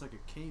 damn, it's like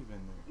a cave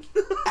in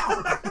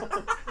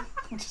there.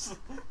 Just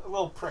a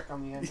little prick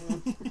on the end.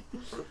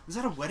 Was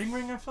that a wedding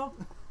ring I felt?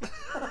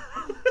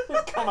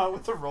 Come out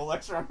with a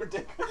Rolex around her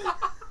dick.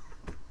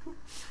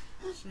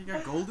 So you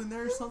got gold in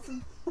there or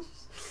something?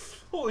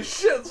 Holy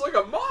shit, it's like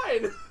a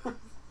mine!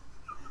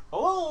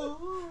 Hello?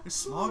 There's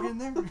smog in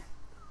there?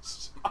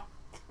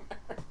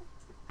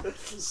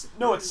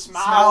 No, it's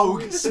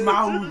Smaug.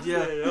 Smaug,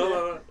 yeah.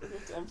 No. You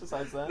have to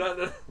emphasize that.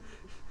 No.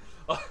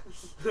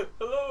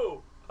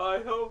 Hello!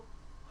 Hi-ho!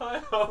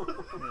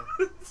 Hi-ho!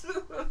 Yeah.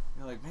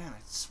 You're like, man, I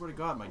swear to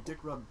God, my dick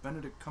rubbed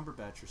Benedict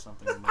Cumberbatch or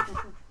something in there.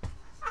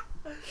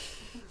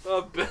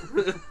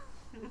 Jesus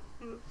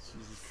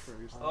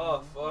Christ.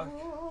 Oh, fuck.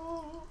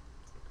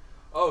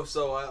 Oh,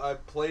 so I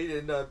played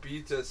and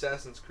beat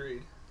Assassin's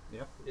Creed.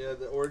 Yep. Yeah,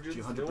 the Origins.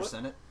 Did you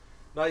 100% it?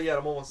 Not yet,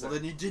 I'm almost Well, there.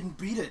 then you didn't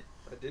beat it.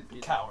 I did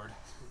beat Coward.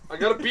 I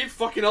gotta beat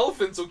fucking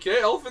elephants,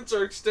 okay? Elephants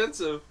are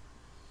extensive.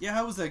 Yeah,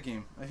 how was that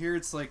game? I hear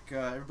it's like,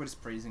 everybody's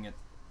praising it.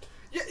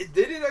 Yeah,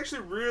 they did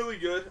actually really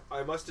good,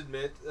 I must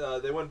admit.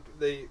 They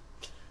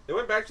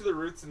went back to their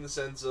roots in the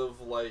sense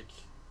of, like,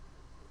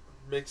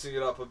 mixing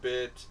it up a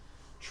bit,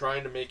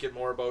 trying to make it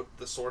more about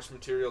the source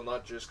material,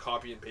 not just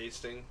copy and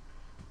pasting,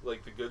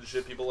 like, the good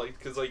shit people liked.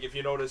 Because, like, if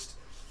you noticed,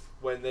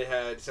 when they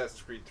had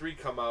Assassin's Creed 3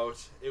 come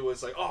out, it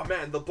was like, oh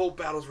man, the boat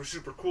battles were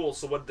super cool,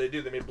 so what did they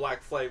do? They made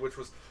Black Flag, which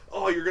was,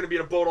 oh, you're gonna be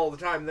in a boat all the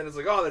time, and then it's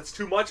like, oh, that's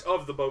too much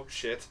of the boat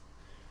shit.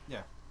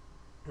 Yeah.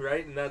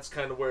 Right? And that's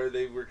kind of where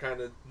they were kind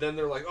of, then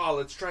they're like, oh,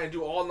 let's try and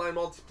do online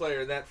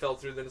multiplayer, and that fell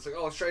through. Then it's like,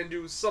 oh, let's try and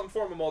do some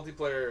form of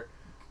multiplayer,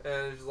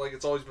 and it's like,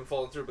 it's always been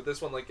falling through. But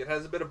this one, like, it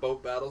has a bit of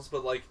boat battles,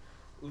 but like,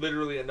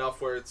 literally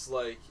enough where it's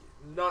like,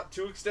 not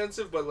too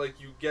extensive, but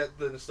like, you get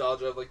the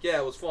nostalgia of like, yeah,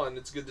 it was fun,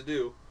 it's good to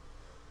do.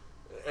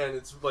 And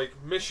it's like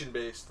mission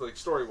based, like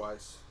story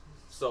wise.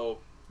 So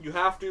you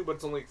have to, but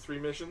it's only 3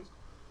 missions.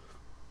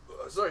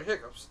 Sorry,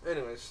 hiccups.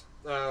 Anyways,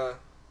 but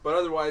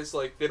otherwise,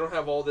 like they don't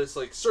have all this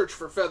like search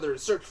for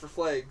feathers, search for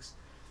flags.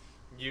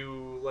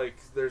 You like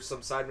there's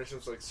some side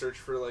missions like search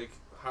for like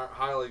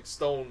high like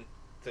stone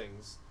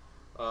things,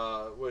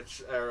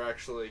 which are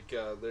actually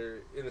like they're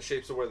in the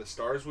shapes of where the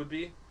stars would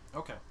be.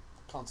 Okay.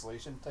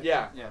 Constellation type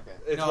Yeah. thing? Okay.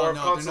 It's no, more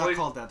they're not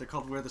called that. They're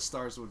called Where the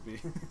Stars Would Be.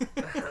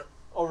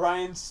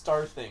 Orion's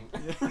star thing.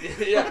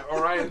 Yeah,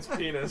 Orion's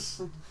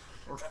penis.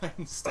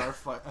 Orion Star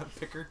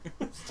Picker.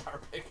 Star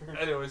picker.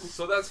 Anyways,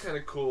 so that's kind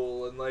of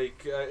cool, and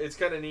like it's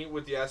kind of neat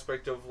with the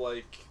aspect of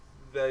like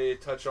they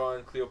touch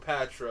on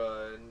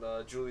Cleopatra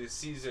and Julius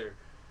Caesar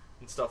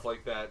and stuff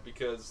like that,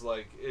 because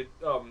like it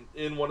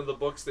in one of the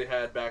books they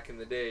had back in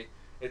the day,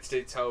 it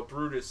states how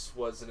Brutus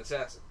was an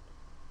assassin,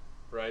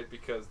 right?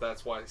 Because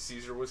that's why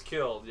Caesar was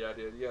killed.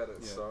 Yada yada yada.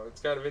 Yeah. So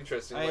it's kind of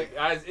interesting. Like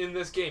as in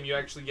this game, you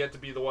actually get to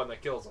be the one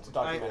that kills him. It's a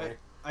documentary.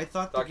 I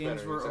thought the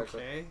games were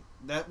exactly. okay.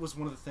 That was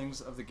one of the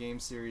things of the game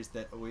series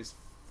that always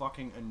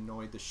fucking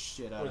annoyed the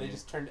shit out Where of me. they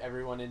just turned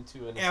everyone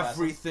into an assassin.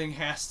 Everything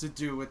has to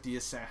do with the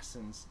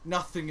assassins.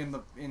 Nothing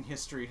in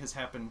history has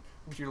happened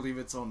purely of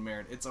its own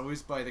merit. It's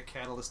always by the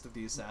catalyst of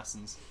the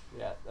assassins.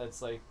 Yeah,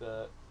 that's like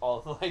the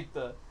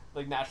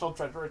National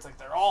Treasure. It's like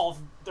they're all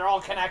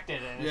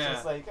connected, and it's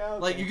just like, oh,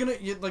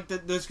 okay. Like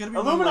there's gonna be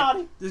Illuminati. One,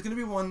 like, there's gonna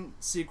be one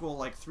sequel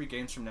like 3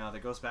 games from now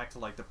that goes back to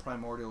like the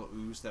primordial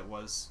ooze that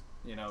was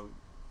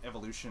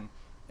evolution,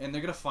 and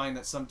they're gonna find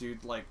that some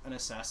dude like an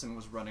assassin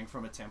was running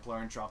from a Templar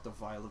and dropped a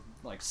vial of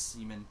like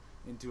semen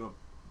into a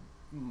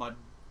mud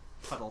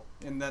puddle,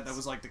 and that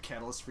was like the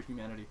catalyst for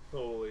humanity.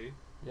 Holy.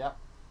 Yep.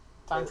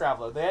 Time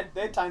traveler. They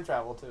had time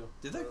travel too.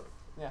 Did they?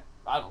 Yeah,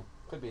 I don't know.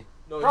 Could be.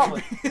 No,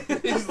 Probably.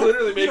 He's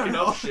literally You don't making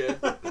know. up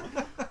shit.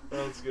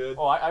 That's good.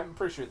 Oh, I'm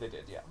pretty sure they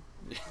did. Yeah.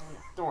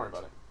 Don't worry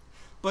about it.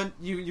 But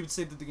you would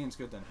say that the game's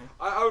good then, hey?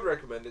 I would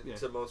recommend it Yeah.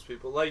 to most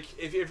people. Like,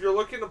 if you're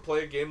looking to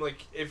play a game,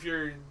 like, if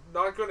you're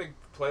not going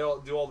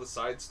to do all the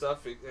side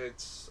stuff,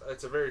 it's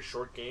a very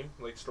short game,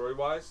 like,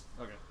 story-wise.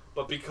 Okay.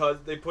 But because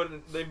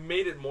they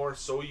made it more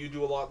so you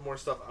do a lot more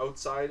stuff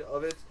outside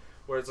of it,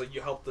 where it's like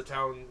you help the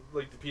town,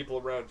 like, the people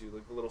around you,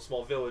 like, the little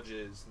small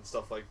villages and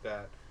stuff like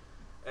that.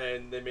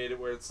 And they made it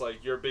where it's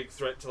like you're a big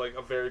threat to, like,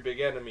 a very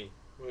big enemy.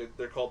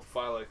 They're called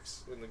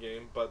Phylex in the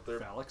game, but they're...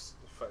 Phylex?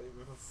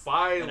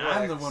 Phylex. And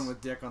I'm the one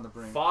with dick on the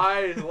brain.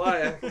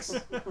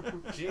 Phylex.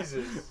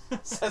 Jesus.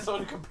 Says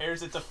one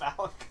compares it to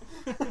phallic.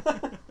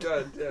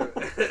 God damn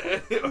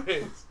it.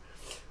 Anyways.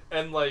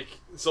 And, like,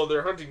 so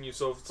they're hunting you,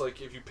 so it's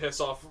like, if you piss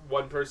off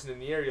one person in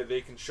the area,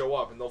 they can show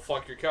up, and they'll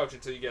fuck your couch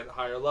until you get a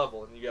higher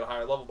level, and you get a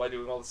higher level by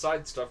doing all the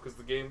side stuff, because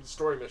the game's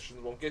story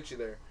missions won't get you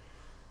there.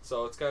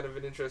 So it's kind of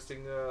an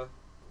interesting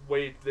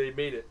way they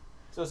made it.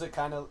 So is it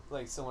kind of,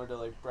 like, similar to,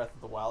 like, Breath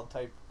of the Wild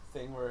type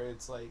thing, where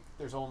it's, like,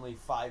 there's only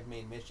 5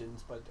 main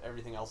missions, but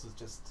everything else is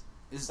just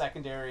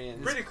secondary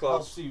and pretty close.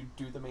 helps you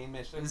do the main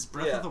mission? Is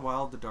Breath of the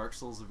Wild the Dark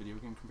Souls of video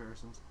game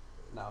comparisons?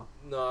 No.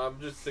 No, I'm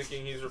just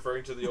thinking he's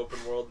referring to the open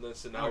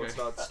worldness and how it's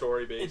not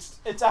story based.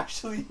 It's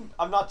actually,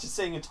 I'm not just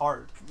saying it's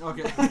hard.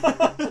 Okay.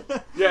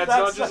 Yeah, it's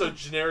not just a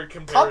generic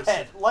comparison.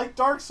 Cuphead, like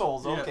Dark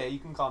Souls. Yeah. Okay, you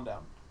can calm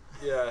down.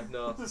 Yeah,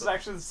 no. This is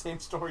actually the same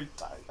story.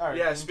 Right,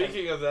 yeah,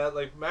 speaking of that,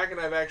 like Mac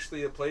and I've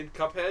actually played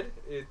Cuphead.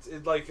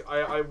 It like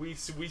we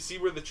see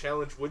where the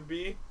challenge would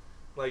be.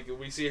 Like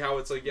we see how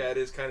it's like it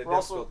is kind of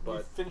difficult. We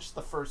But finished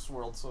the first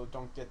world, so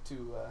don't get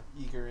too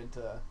eager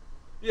into.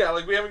 Yeah,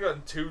 like we haven't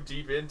gotten too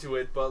deep into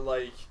it, but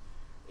like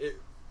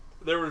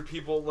there were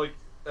people like,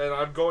 and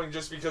I'm going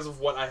just because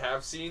of what I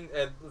have seen,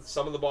 and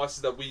some of the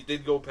bosses that we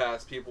did go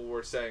past, people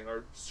were saying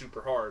are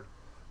super hard,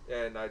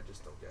 and I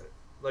just don't get it.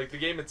 Like the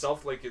game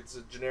itself, like it's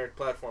a generic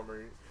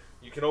platformer.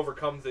 You can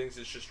overcome things.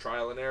 It's just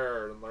trial and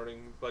error and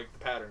learning like the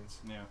patterns.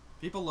 Yeah,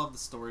 people love the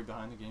story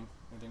behind the game,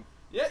 I think.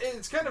 Yeah,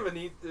 it's kind of a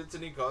neat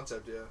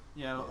concept. Yeah.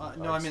 Yeah,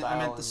 no, I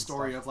meant the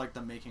story of like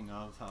the making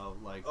of how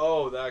like.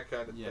 Oh, that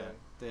kind of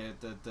thing.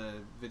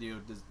 The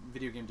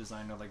video game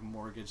designer like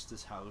mortgaged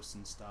his house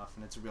and stuff,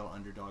 and it's a real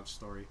underdog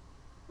story.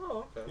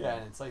 Oh, okay. Yeah,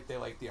 and it's like they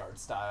like the art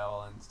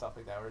style and stuff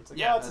like that. Where it's like,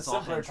 yeah, it's a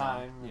simpler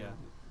time. Yeah.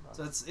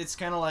 So it's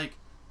kind of like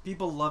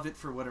people love it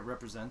for what it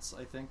represents.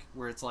 I think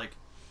where it's like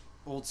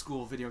old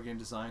school video game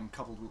design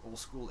coupled with old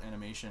school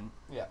animation.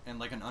 Yeah. And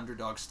like an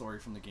underdog story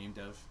from the game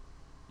dev,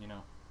 you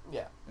know.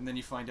 Yeah. And then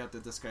you find out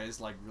that this guy is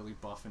like really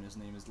buff and his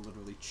name is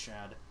literally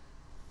Chad.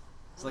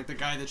 It's like the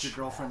guy that your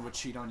girlfriend would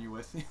cheat on you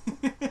with.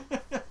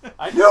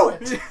 I knew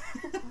it!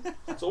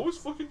 It's always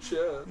fucking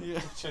Chad. Yeah.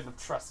 I shouldn't have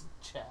trusted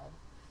Chad.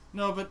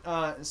 No, but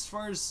as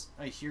far as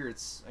I hear,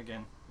 it's,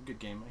 again, a good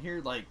game. I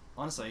hear, like,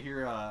 honestly, I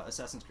hear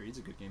Assassin's Creed's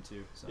a good game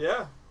too. So.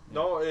 Yeah.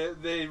 No,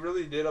 they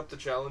really did up the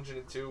challenge in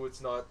it too.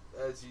 It's not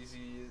as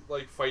easy,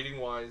 like,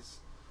 fighting-wise.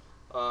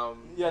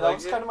 Yeah, that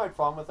was kind of my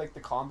problem with, like, the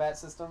combat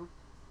system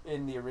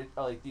in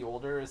the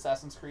older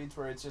Assassin's Creeds,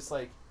 where it's just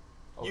like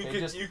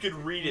okay, you could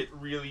read it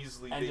real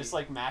easily and just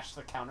like mash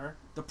the counter.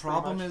 The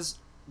problem is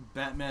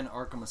Batman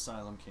Arkham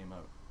Asylum came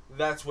out.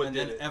 That's what and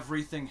did then it.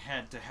 Everything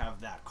had to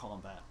have that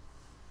combat.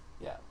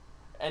 Yeah,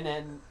 and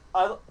then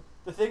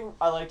the thing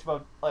I liked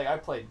about, like, I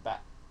played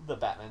the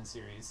Batman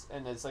series,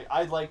 and it's like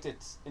I liked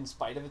it in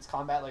spite of its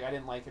combat. Like I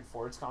didn't like it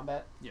for its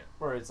combat. Yeah.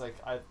 Where it's like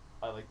I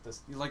like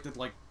this. You liked it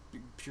like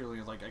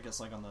purely like I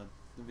guess like on the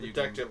video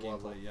detective game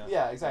level. gameplay. Yeah.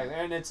 Yeah, exactly,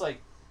 and it's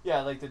like.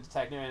 Yeah, like the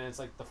detective, and it's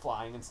like the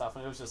flying and stuff,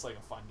 and it was just like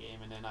a fun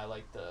game. And then I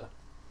liked the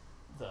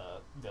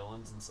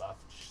villains and stuff,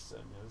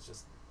 and it was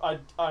just I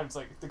was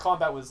like the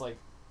combat was like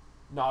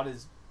not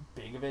as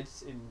big of it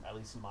at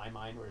least in my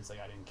mind, where it's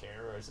like I didn't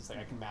care, or it's just like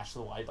I can mash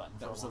the Y button.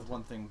 That was the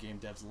one thing game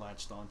devs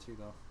latched onto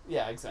though.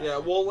 Yeah, exactly. Yeah,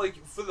 well,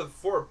 like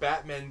for a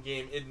Batman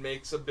game, it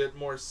makes a bit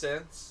more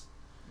sense.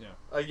 Yeah,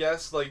 I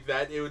guess like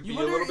that it would be a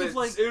little bit.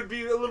 Like, it would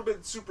be a little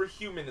bit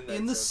superhuman in that.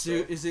 In the sense,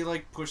 suit, right? is he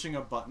like pushing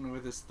a button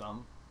with his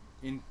thumb?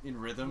 In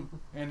rhythm,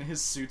 and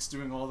his suit's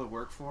doing all the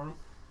work for him.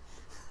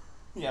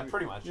 Yeah,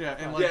 pretty much. Yeah,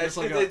 and like,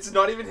 it's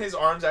not even his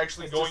arms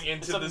actually going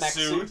into the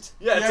suit.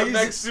 Yeah, it's a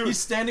mech suit. He's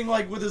standing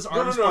like with his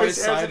arms no, by his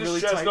his hands side, at his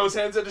really chest. tight. No, his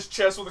hands at his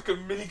chest with like a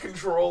mini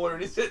controller,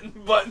 and he's hitting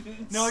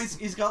buttons. No,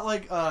 he's got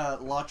like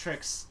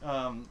Lautrec's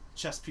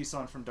chest piece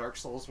on from Dark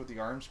Souls with the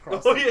arms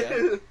crossed. Oh like yeah.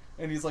 that.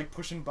 And he's like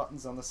pushing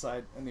buttons on the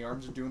side, and the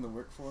arms are doing the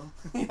work for him.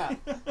 Yeah.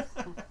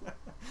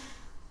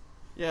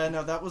 Yeah,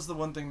 no, that was the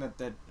one thing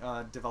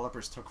that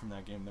developers took from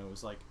that game, though,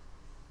 was like,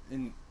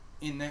 in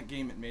that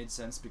game it made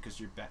sense because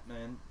you're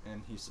Batman,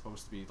 and he's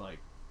supposed to be, like,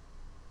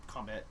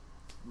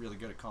 really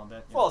good at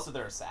combat. Well, so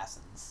they're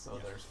assassins,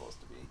 so they're supposed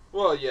to be.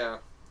 Well, yeah.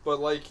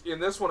 But, like, in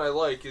this one I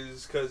like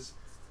is because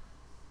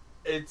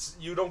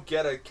you don't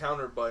get a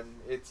counter button.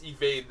 It's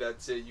evade,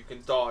 that's it. You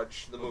can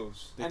dodge the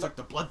moves. They took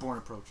the Bloodborne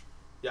approach.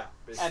 Yeah,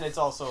 basically. And it's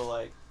also,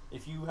 like,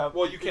 if you have...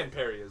 Well, you can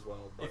parry as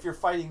well. But. If you're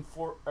fighting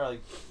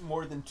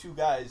more than 2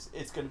 guys,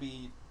 it's going to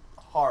be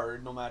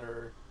hard no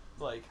matter,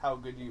 like, how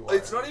good you are.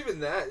 It's not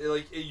even that.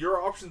 Like,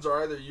 your options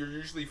are either you're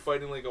usually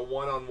fighting, like, a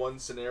 1-on-1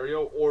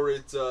 scenario, or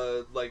it's,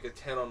 like, a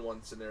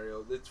 10-on-1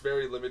 scenario. It's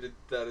very limited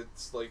that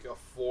it's, like, a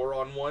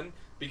 4-on-1,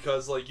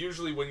 because, like,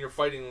 usually when you're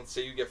fighting, let's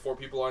say you get 4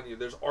 people on you,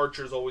 there's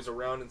archers always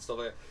around and stuff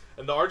like that.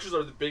 And the archers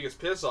are the biggest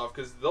piss-off,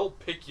 because they'll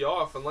pick you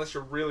off unless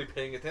you're really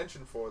paying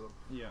attention for them.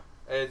 Yeah.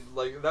 And,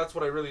 like, that's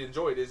what I really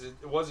enjoyed, is it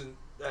wasn't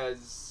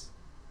as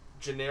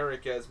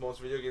generic as most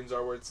video games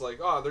are, where it's like,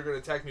 oh, they're going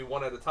to attack me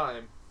one at a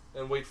time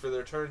and wait for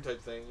their turn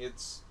type thing.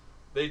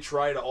 They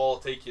try to all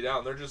take you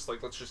down. They're just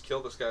like, let's just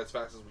kill this guy as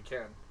fast as we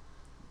can.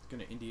 It's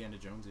going to Indiana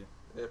Jones you.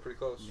 Yeah, pretty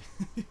close.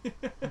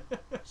 Yeah.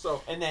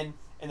 So and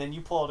then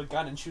you pull out a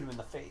gun and shoot him in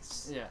the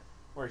face. Yeah.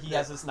 Where he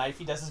has his knife,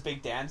 he does his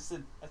big dance.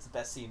 That's the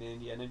best scene in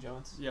Indiana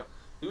Jones. Yep.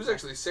 He was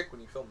actually sick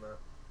when he filmed that.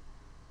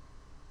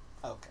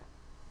 Okay.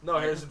 No,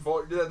 Harrison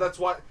Ford. That's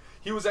why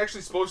he was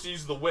actually supposed to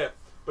use the whip,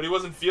 but he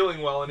wasn't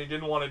feeling well and he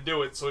didn't want to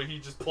do it, so he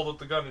just pulled out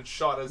the gun and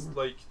shot as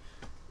like.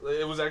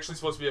 It was actually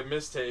supposed to be a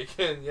mistake,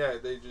 and yeah,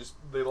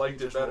 they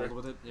liked it better.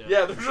 With it?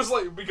 Yeah, they're just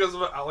like because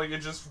of like it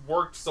just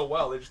worked so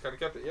well. They just kind of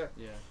kept it. Yeah.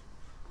 Yeah.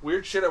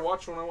 Weird shit I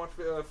watch when I watch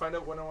find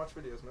out when I watch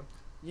videos, man.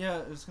 Yeah,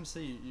 I was gonna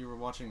say you were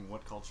watching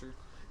What Culture?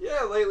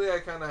 Yeah, lately I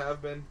kind of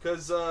have been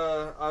because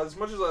as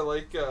much as I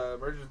like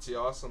Emergency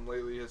Awesome,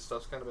 lately his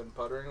stuff's kind of been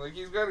puttering. Like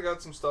he's kind of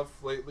got some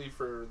stuff lately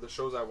for the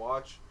shows I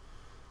watch,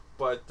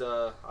 but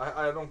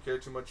I don't care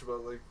too much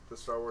about like the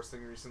Star Wars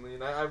thing recently,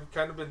 and I've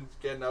kind of been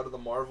getting out of the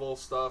Marvel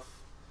stuff.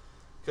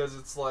 Because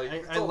it's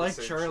like I like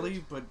Charlie,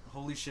 shit. But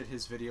holy shit,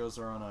 his videos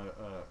are on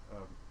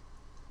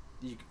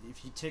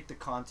if you take the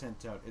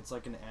content out, it's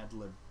like an ad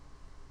lib.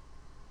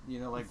 You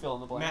know, like fill in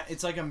the blanks.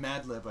 It's like a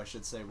Mad Lib, I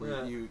should say,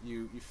 where yeah.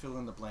 you fill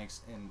in the blanks,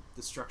 and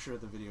the structure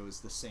of the video is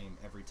the same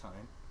every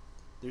time.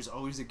 There's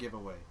always a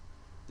giveaway.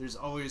 There's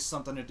always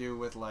something to do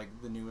with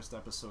like the newest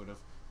episode of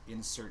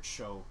insert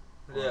show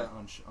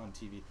on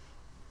TV.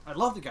 I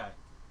love the guy.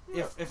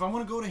 Yeah. If I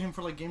want to go to him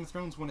for like Game of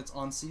Thrones when it's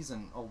on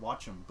season, I'll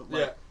watch him. But like.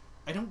 Yeah.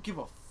 I don't give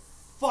a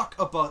fuck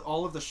about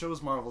all of the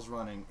shows Marvel's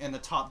running and the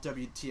top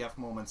WTF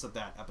moments of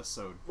that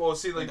episode. Well,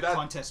 see, like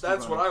that's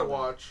what I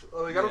watch.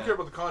 Like I don't care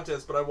about the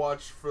contest, but I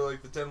watch for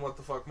like the 10 what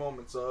the fuck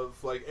moments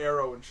of like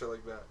Arrow and shit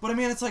like that. But I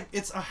mean, it's like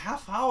it's a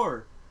half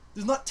hour.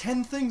 There's not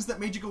 10 things that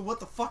made you go, "What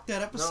the fuck?"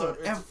 that episode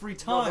every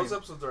time. No, those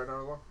episodes are an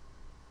hour long.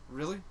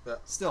 Really? Yeah.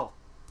 Still.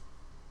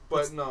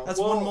 But that's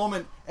one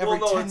moment every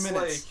 10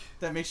 minutes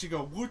that makes you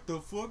go, "What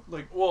the fuck?"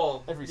 Like,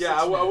 every 6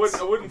 minutes.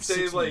 I wouldn't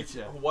say like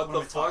what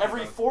the fuck.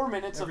 Every 4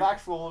 minutes of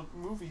actual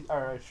movie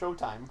or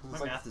showtime.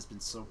 My math has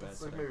been so bad.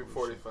 It's like maybe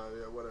 45,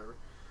 whatever.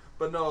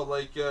 But no,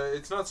 like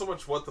it's not so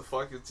much what the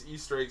fuck. It's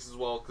Easter eggs as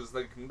well, because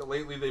like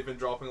lately they've been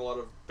dropping a lot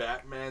of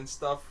Batman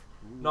stuff.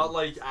 Ooh. Not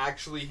like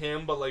actually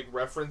him, but like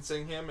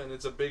referencing him, and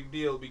it's a big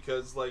deal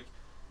because like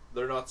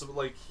they're not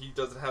like he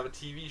doesn't have a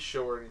TV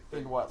show or anything.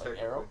 In what,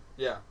 like Arrow?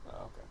 Yeah.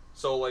 Oh, okay.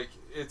 So like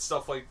it's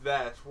stuff like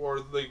that, or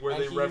like where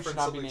and they reference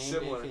something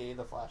similar. AKA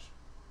the Flash.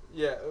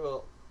 Yeah,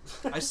 well,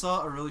 I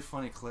saw a really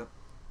funny clip.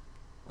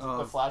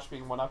 The Flash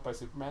being one up by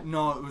Superman.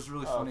 No, it was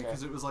really funny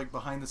because it was like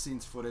behind the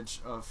scenes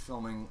footage of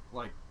filming.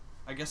 Like,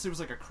 I guess it was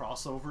like a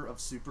crossover of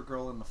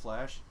Supergirl and the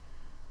Flash,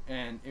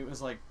 and it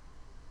was like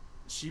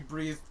she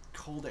breathed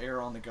cold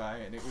air on the guy,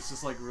 and it was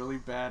just like really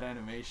bad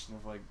animation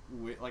of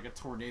like a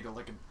tornado,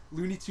 like a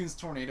Looney Tunes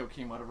tornado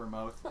came out of her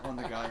mouth on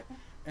the guy.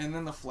 And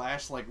then the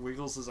Flash like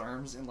wiggles his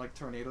arms and like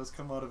tornadoes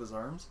come out of his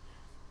arms,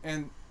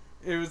 and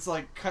it was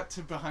like cut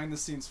to behind the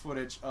scenes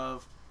footage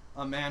of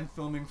a man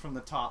filming from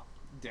the top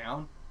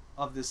down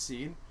of this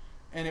scene,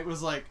 and it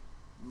was like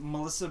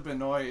Melissa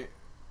Benoist,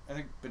 I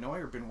think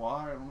Benoist or Benoit,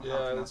 I don't know how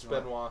to pronounce it's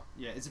Benoit.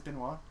 Yeah, is it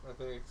Benoit? I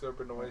think it's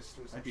Benoist.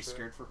 I'd be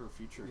scared for her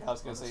future. Yeah, I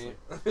was gonna say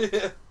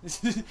it.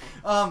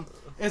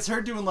 It's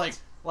her doing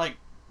like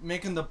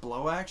making the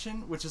blow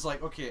action, which is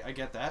like, okay, I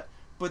get that.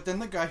 But then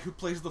the guy who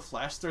plays the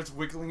Flash starts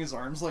wiggling his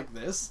arms like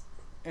this,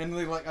 and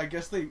they like I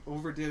guess they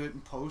overdid it in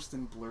post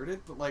and blurred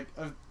it, but like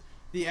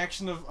the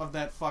action of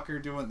that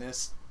fucker doing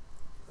this,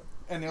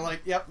 and they're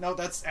like, yep, no,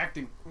 that's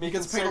acting. He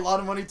gets paid a lot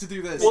of money to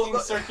do this. Making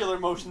circular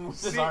motion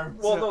with his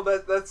arms. Well, no,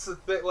 that's the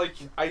thing. Like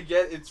I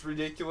get it's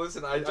ridiculous,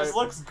 and it just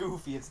looks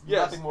goofy. It's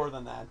nothing more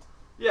than that.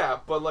 Yeah,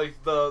 but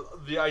like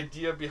the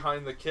idea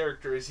behind the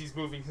character is he's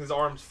moving his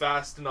arms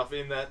fast enough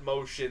in that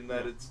motion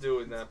that it's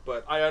doing that.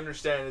 But I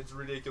understand it's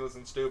ridiculous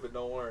and stupid.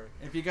 Don't worry.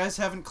 If you guys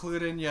haven't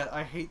clued in yet,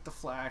 I hate the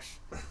Flash.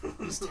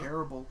 He's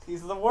terrible.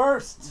 He's the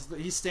worst.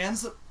 He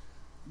stands.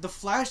 The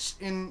Flash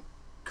in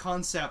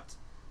concept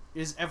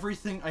is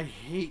everything I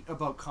hate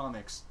about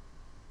comics,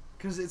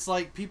 because it's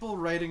like people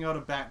writing out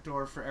a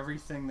backdoor for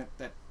everything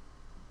that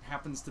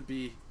happens to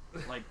be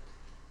like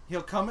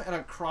he'll come at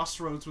a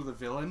crossroads with a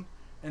villain.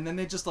 And then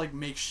they just like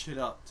make shit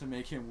up to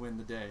make him win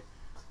the day.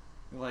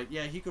 They're like,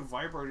 yeah, he could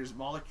vibrate his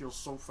molecules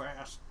so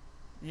fast,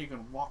 he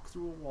can walk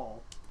through a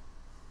wall.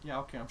 Yeah,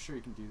 okay, I'm sure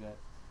he can do that.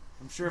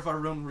 I'm sure if I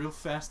run real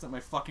fast at my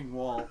fucking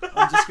wall,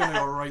 I'm just gonna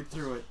go right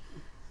through it.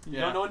 Yeah. You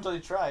don't know until you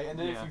try, and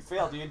then if you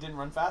failed, you didn't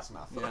run fast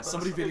enough. Yeah,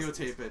 somebody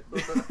videotape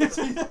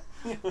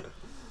it.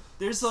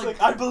 There's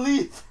like I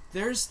believe.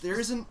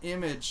 There's an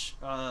image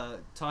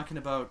talking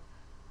about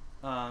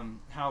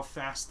how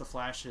fast the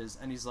Flash is,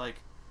 and he's like,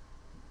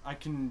 I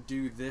can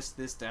do this,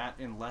 that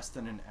in less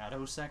than an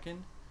attosecond.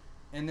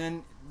 And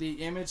then the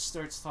image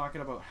starts talking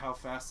about how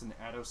fast an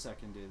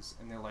attosecond is.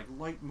 And they're like,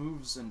 light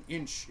moves an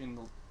inch in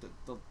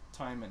the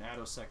time an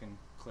attosecond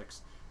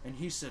clicks. And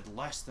he said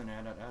less than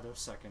an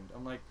attosecond.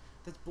 I'm like,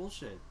 that's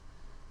bullshit.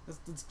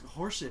 That's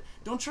horseshit.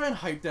 Don't try and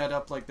hype that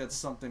up like that's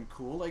something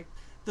cool. Like,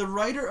 the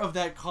writer of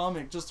that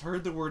comic just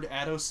heard the word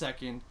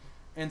attosecond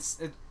and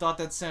thought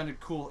that sounded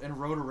cool and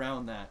wrote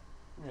around that.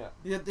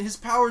 Yeah, his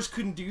powers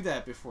couldn't do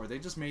that before. They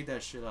just made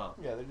that shit up.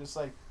 Yeah, they're just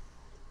like,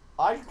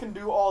 I can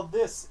do all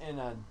this in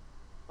a,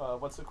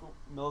 what's it cool?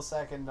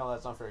 Millisecond? No,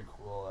 that's not very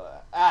cool.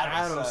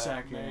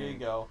 Attosecond. There you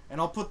go. And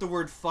I'll put the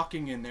word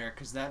fucking in there,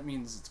 because that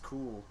means it's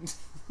cool.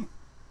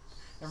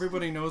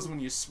 Everybody knows when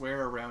you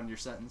swear around your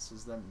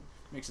sentences, that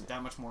makes it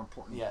that much more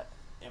important. Yeah,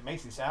 it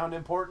makes you sound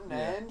important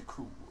and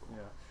cool. Yeah.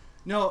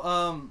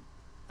 No,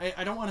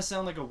 I don't want to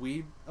sound like a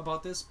weeb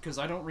about this, because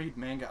I don't read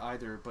manga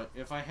either, but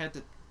if I had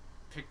to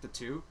pick the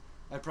two,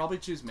 I'd probably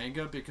choose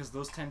manga, because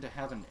those tend to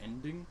have an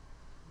ending,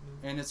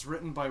 and it's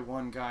written by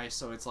one guy,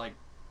 so it's like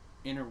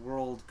inner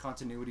world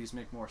continuities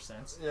make more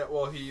sense. Yeah,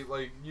 well, he,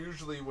 like,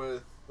 usually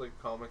with, like,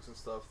 comics and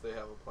stuff, they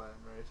have a plan,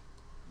 right?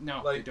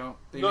 No, like, they don't.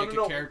 They make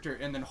a character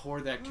and then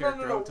whore that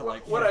character out to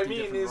like. What I 50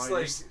 mean different is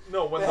writers. like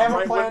no,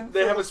 when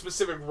they have a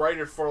specific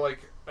writer for like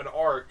an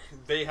arc,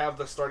 they have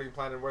the starting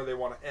plan and where they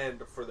want to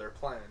end for their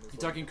plan. You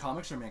talking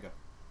comics or manga?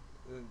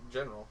 In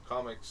general,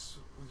 comics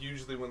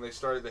usually when they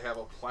start, they have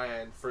a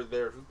plan for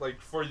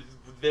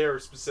their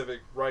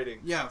specific writing.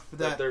 Yeah, for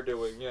that they're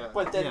doing. Yeah,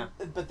 but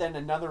then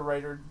another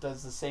writer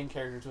does the same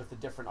characters with a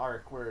different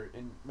arc. Where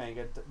in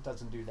manga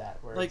doesn't do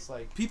that. Where like, it's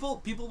like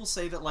people will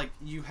say that like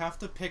you have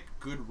to pick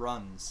good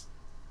runs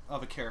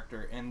of a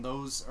character, and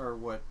those are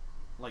what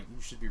like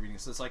you should be reading.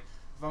 So it's like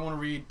if I want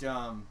to read,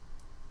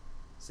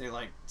 say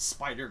like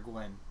Spider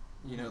Gwen,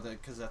 you know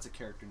that because that's a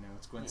character now.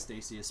 It's Gwen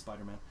Stacy as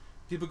Spider-Man.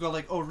 People go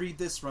like, oh, read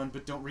this run,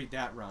 but don't read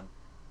that run.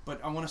 But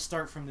I want to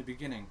start from the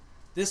beginning.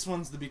 This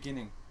one's the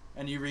beginning.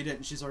 And you read it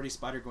and she's already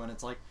Spider-Gwen.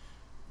 It's like,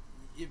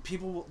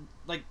 people will,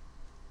 like,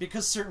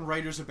 because certain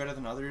writers are better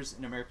than others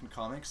in American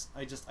comics,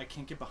 I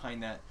can't get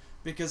behind that.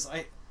 Because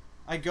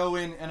I go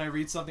in and I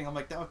read something, I'm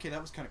like, okay, that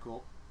was kind of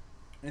cool.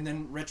 And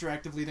then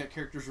retroactively that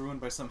character's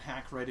ruined by some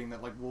hack writing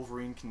that like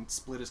Wolverine can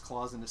split his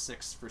claws into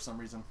 6 for some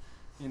reason.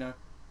 You know?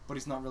 But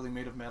he's not really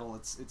made of metal.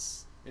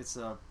 It's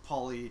a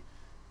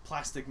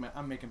plastic.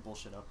 I'm making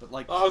bullshit up, but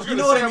like I was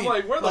gonna say, I'm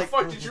like, where the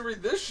fuck did you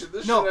read this shit?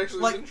 This shit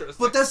actually is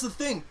interesting. But that's the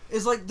thing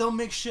is like they'll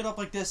make shit up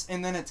like this,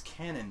 and then it's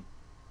canon,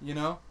 you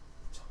know.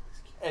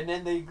 And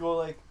then they go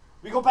like,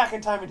 we go back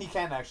in time, and he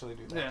can't actually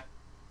do that. Yeah,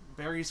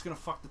 Barry's gonna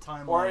fuck the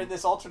timeline. Or in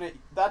this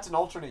that's an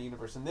alternate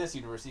universe. In this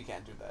universe, he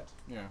can't do that.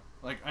 Yeah,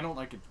 like I don't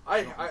like it.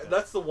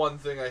 That's the one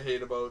thing I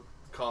hate about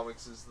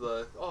comics is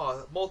the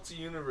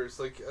multi-universe.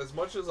 Like as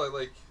much as I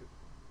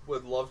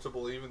would love to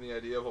believe in the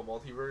idea of a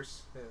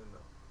multiverse, and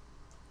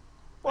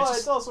well,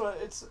 it's also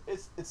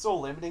it's so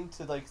limiting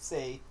to like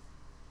say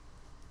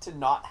to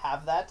not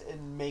have that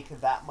and make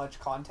that much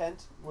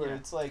content where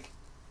it's like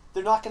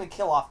they're not going to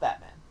kill off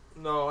Batman.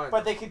 No,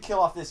 but they could kill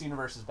off this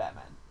universe's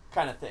Batman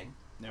kind of thing,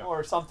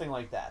 or something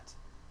like that,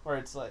 where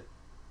it's like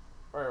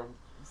or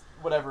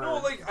whatever. No,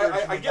 like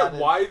I get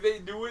why they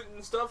do it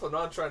and stuff. I'm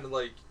not trying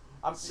to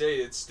say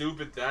it's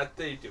stupid that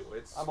they do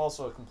it. I'm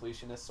also a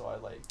completionist, so I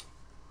like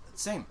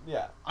same.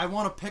 Yeah, I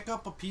want to pick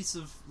up a piece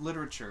of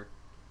literature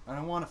and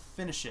I want to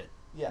finish it.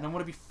 Yeah. And I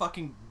want to be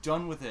fucking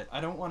done with it.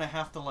 I don't want to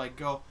have to like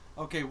go,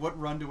 okay, what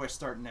run do I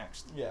start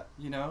next? Yeah.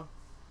 You know?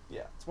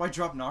 Yeah. That's why I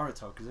dropped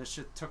Naruto, because that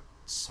shit took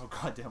so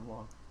goddamn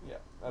long. Yeah.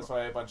 That's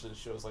why a bunch of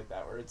shows like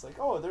that where it's like,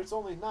 oh, there's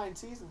only 9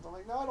 seasons. I'm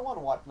like, no, I don't want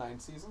to watch 9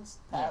 seasons.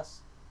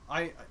 Pass. Yeah.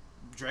 I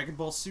Dragon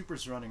Ball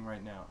Super's running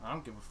right now. I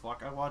don't give a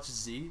fuck. I watched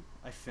Z.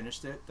 I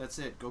finished it. That's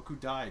it. Goku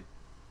died.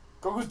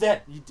 Goku's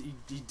dead. He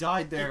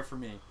died there for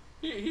me.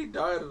 He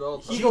died at all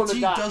times.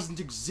 GT doesn't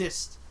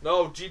exist.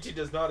 No, GT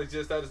does not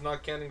exist. That is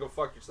not canon. Go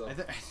fuck yourself.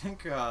 I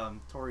think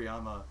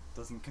Toriyama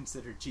doesn't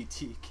consider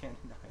GT canon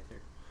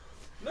either.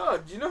 No,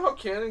 do you know how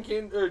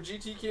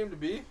GT came to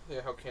be?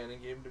 Yeah, how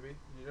canon came to be.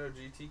 Do you know how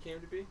GT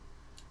came to be?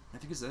 I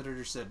think his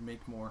editor said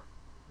make more,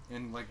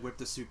 and like whipped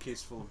a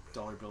suitcase full of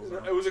dollar bills.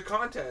 It was a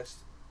contest.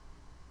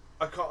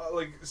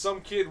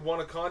 Some kid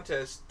won a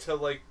contest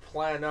to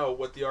plan out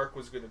what the arc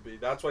was going to be.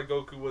 That's why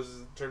Goku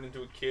was turned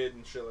into a kid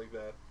and shit like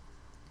that.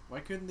 Why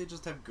couldn't they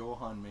just have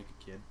Gohan make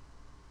a kid?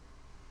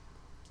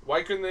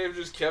 Why couldn't they have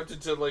just kept it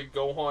to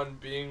Gohan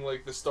being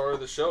the star of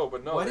the show?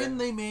 But no. Why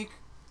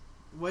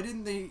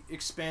didn't they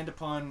expand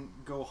upon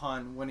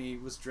Gohan when he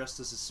was dressed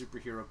as a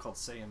superhero called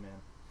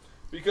Saiyaman?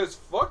 Because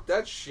fuck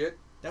that shit.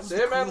 That was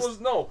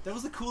Saiyaman That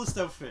was the coolest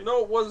outfit. No,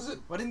 it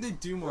wasn't. Why didn't they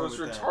do more? It was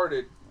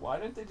retarded. Why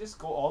didn't they just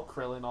go all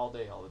Krillin all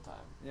day, all the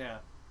time? Yeah,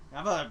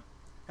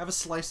 have a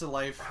slice of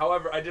life.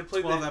 However, I did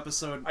play 12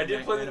 episode. I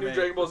did play the new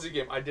Dragon Ball Z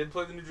game. I did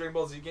play the new Dragon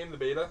Ball Z game, the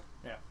beta.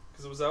 Yeah.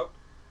 Because it was out,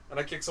 and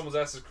I kicked someone's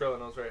ass as Krillin.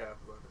 I was very happy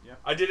about it. Yeah.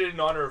 I did it in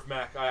honor of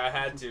Mac. I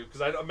had to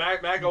because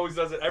Mac always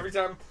does it every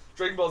time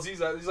Dragon Ball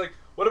Z's out. He's like,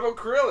 "What about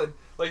Krillin?"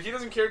 He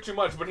doesn't care too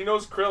much, but he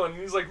knows Krillin. And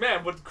he's like,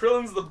 "Man, but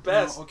Krillin's the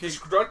best. No, okay.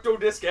 Destructo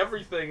Disc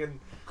everything."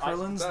 And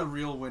Krillin's the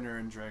real winner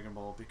in Dragon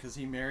Ball because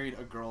he married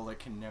a girl that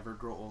can never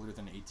grow older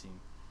than 18.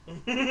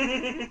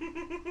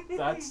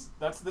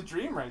 That's the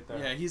dream right there.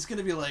 Yeah, he's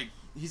gonna be like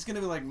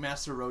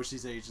Master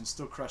Roshi's age and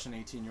still crush an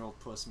 18-year-old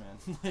puss, man.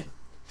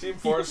 Team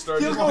Forest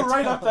started. He'll go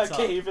right up that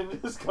cave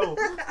and just go.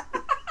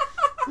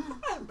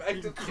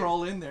 You can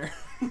crawl in there.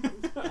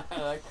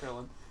 I like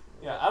Krillin.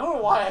 Yeah, I don't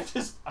know why I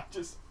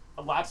just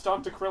latched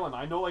on to Krillin.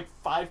 I know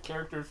 5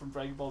 characters from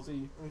Dragon Ball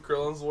Z. And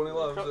Krillin's the one he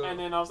loves. And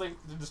then I was like,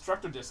 the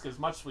Destructo Disc is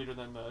much sweeter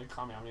than the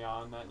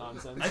Kamehameha and that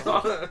nonsense.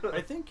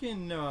 I think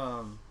in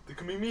the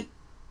Kamimi.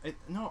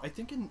 I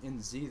think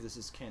in Z this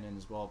is canon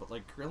as well, but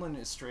Krillin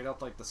is straight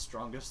up the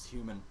strongest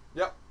human.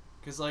 Yep.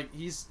 Because, like,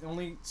 he's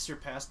only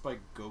surpassed by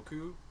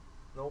Goku.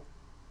 Nope.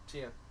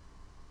 Tien.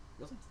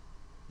 Really?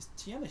 Is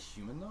Tien a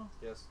human, though?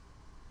 Yes.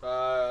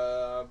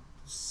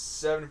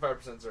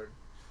 75% certain.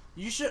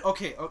 You should...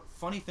 Okay,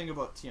 funny thing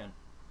about Tien.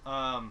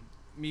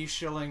 Me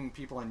shilling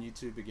people on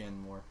YouTube again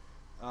more.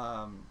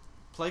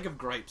 Plague of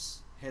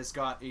Gripes has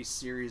got a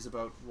series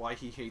about why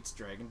he hates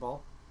Dragon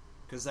Ball.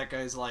 Because that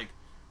guy's like...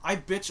 I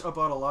bitch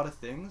about a lot of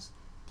things.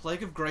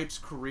 Plague of Gripes'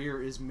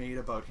 career is made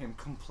about him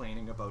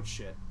complaining about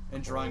shit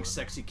and drawing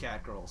sexy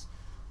cat girls.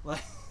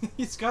 Like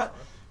he's got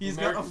a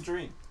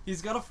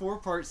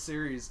 4-part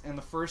series, and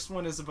the first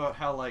one is about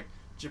how like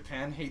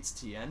Japan hates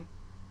Tien,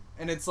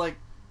 and it's like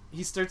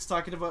he starts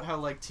talking about how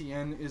like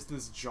Tien is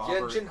this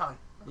jobber.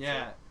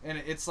 Yeah, and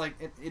it's like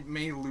it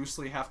may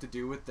loosely have to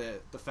do with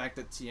the fact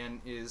that Tien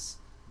is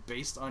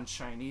based on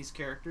Chinese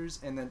characters,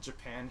 and that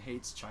Japan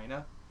hates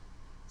China.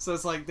 So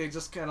it's like they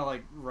just kind of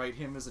like write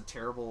him as a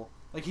terrible,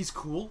 like he's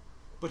cool,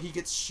 but he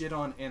gets shit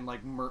on and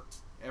like murked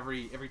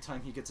every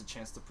time he gets a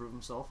chance to prove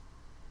himself.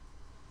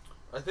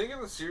 I think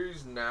in the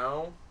series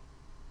now,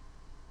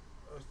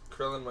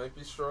 Krillin might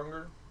be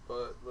stronger,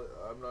 but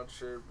I'm not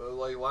sure. But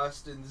like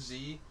last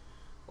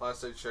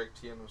I checked,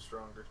 Tien was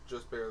stronger,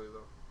 just barely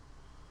though.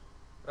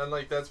 And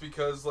like that's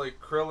because like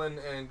Krillin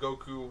and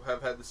Goku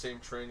have had the same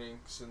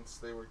training since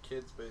they were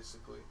kids,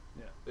 basically.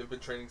 Yeah. They've been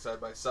training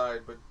side by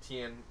side, but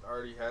Tien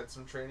already had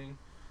some training,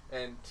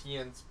 and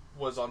Tien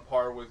was on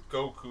par with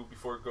Goku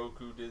before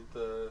Goku did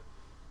the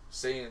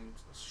Saiyan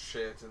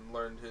shit and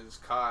learned his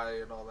Kai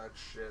and all that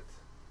shit.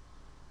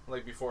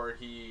 Like before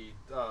he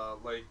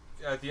like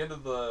at the end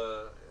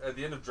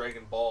of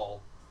Dragon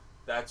Ball,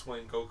 that's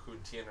when Goku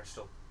and Tien are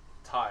still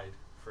tied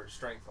for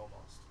strength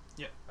almost.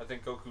 Yeah. I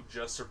think Goku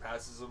just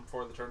surpasses him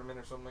for the tournament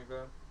or something like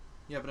that.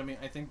 Yeah, but I mean,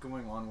 I think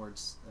going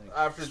onwards, like,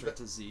 after straight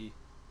to Z.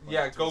 Like,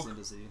 yeah, Goku.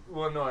 Into Z.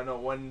 Well, no, I know.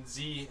 When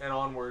Z and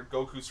onward,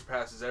 Goku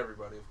surpasses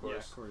everybody, of course. Yeah,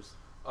 of course.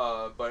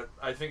 But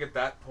I think at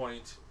that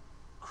point,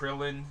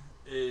 Krillin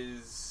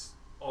is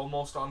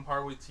almost on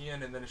par with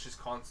Tien, and then it's just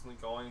constantly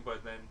going.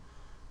 But then,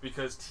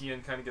 because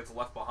Tien kind of gets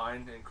left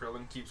behind and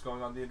Krillin keeps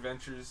going on the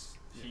adventures,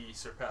 he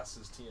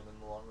surpasses Tien in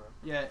the long run.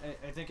 Yeah,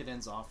 I think it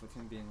ends off with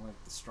him being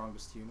like the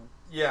strongest human.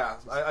 Yeah,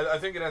 I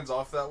think it ends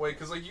off that way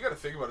because like you got to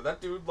think about it.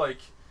 That dude like,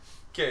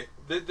 okay,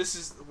 this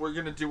is we're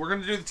gonna do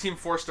the Team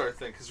 4-star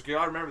thing because we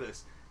gotta remember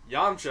this.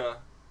 Yamcha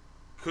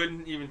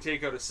couldn't even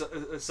take out a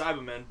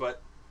Cyberman,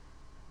 but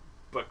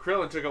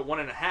Krillin took out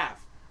 1.5,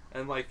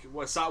 and like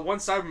one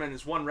Cyberman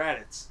is 1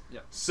 Raditz. Yeah.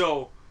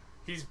 So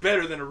he's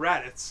better than a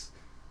Raditz,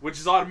 which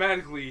is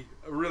automatically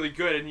really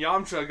good. And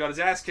Yamcha got his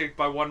ass kicked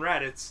by 1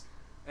 Raditz.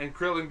 And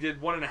Krillin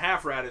did 1.5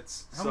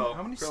 Raditz.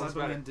 How many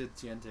Cybermen did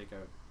Tien take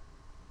out?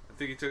 I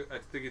think he took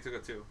a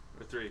 2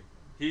 or 3.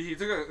 He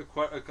took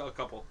a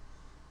couple,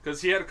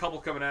 because he had a couple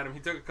coming at him.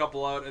 He took a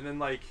couple out, and then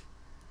like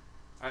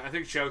I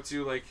think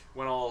Chaozu like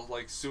went all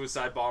like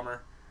suicide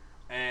bomber,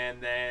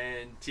 and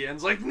then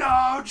Tien's like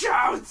no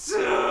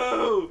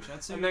Chaozu,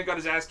 and then got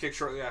his ass kicked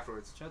shortly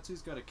afterwards.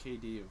 Chaozu's got a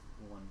KD of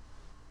 1.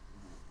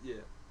 Yeah,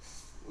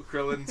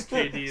 Krillin's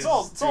KD is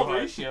it's all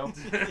ratio.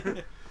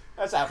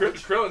 That's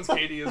average. Krillin's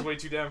KD is way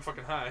too damn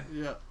fucking high.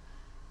 Yeah.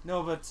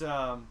 No, but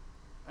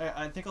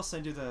I think I'll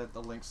send you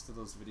the links to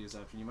those videos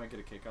after. You might get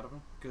a kick out of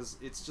them because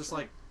it's just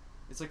like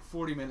it's like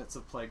 40 minutes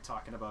of Plague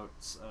talking about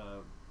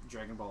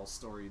Dragon Ball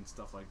story and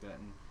stuff like that,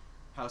 and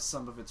how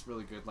some of it's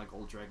really good, like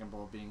old Dragon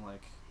Ball being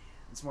like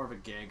it's more of a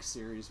gag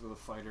series with a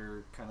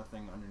fighter kind of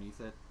thing underneath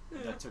it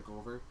that took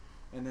over,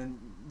 and then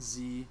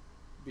Z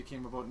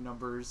became about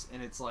numbers,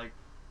 and it's like,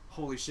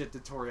 holy shit,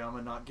 did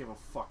Toriyama not give a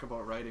fuck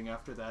about writing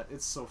after that?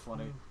 It's so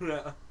funny.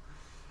 Yeah.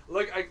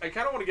 Like I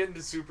kind of want to get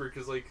into Super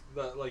because like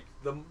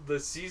the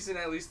season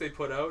at least they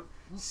put out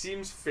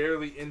seems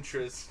fairly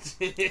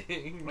interesting.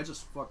 I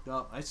just fucked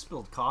up. I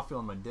spilled coffee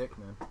on my dick,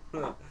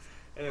 man.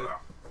 Anyway,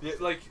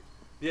 like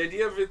the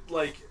idea of it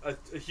like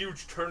a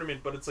huge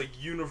tournament, but it's like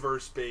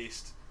universe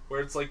based,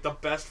 where it's like the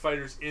best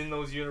fighters in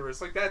those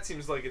universes. Like that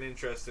seems like an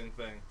interesting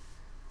thing.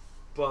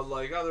 But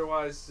like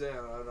otherwise, yeah,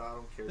 I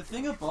don't care. The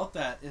thing about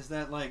that is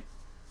that like,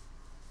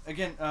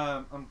 again,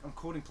 I'm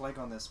quoting Plague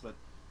on this, but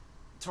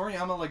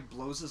Toriyama like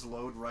blows his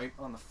load right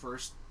on the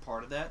first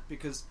part of that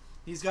because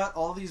he's got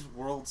all these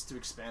worlds to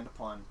expand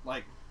upon.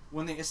 Like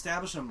when they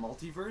establish a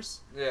multiverse,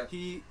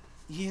 he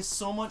has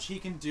so much he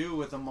can do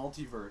with a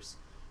multiverse.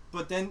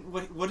 But then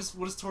what does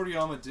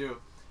Toriyama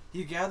do?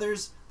 He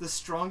gathers the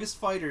strongest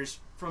fighters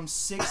from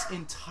 6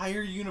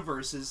 entire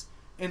universes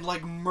and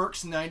like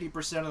murks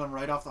 90% of them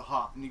right off the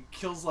hop, and he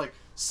kills like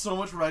so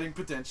much writing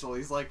potential.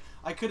 He's like,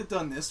 I could have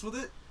done this with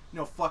it.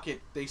 No, fuck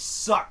it. They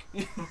suck.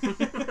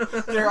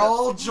 They're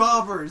all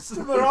jobbers.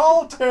 They're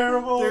all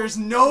terrible. There's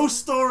no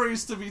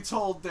stories to be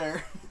told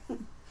there.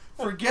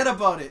 Forget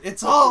about it.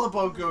 It's all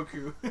about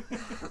Goku.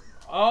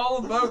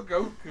 All about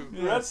Goku.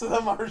 The rest of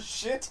them are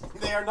shit.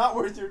 They are not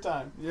worth your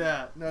time.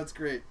 Yeah, no, it's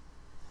great.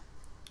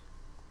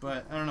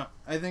 But I don't know.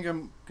 I think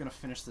I'm gonna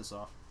finish this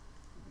off.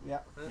 Yeah.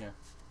 You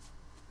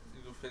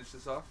gonna finish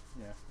this off?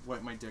 Yeah.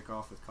 Wipe my dick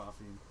off with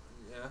coffee.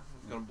 Yeah.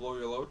 Gonna blow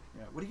your load.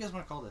 Yeah. What do you guys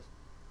want to call this?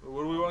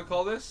 What do we want to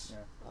call this?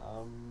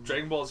 Yeah.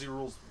 Dragon Ball Z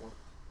rules.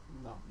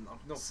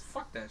 No.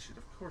 Fuck that shit.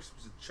 Of course it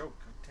was a joke.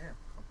 God damn.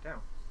 Calm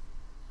down.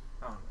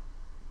 I don't know.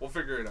 We'll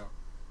figure it out.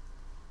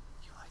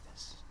 You like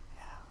this?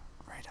 Yeah.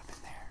 Right up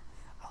in there.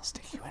 I'll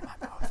stick you in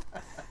my mouth.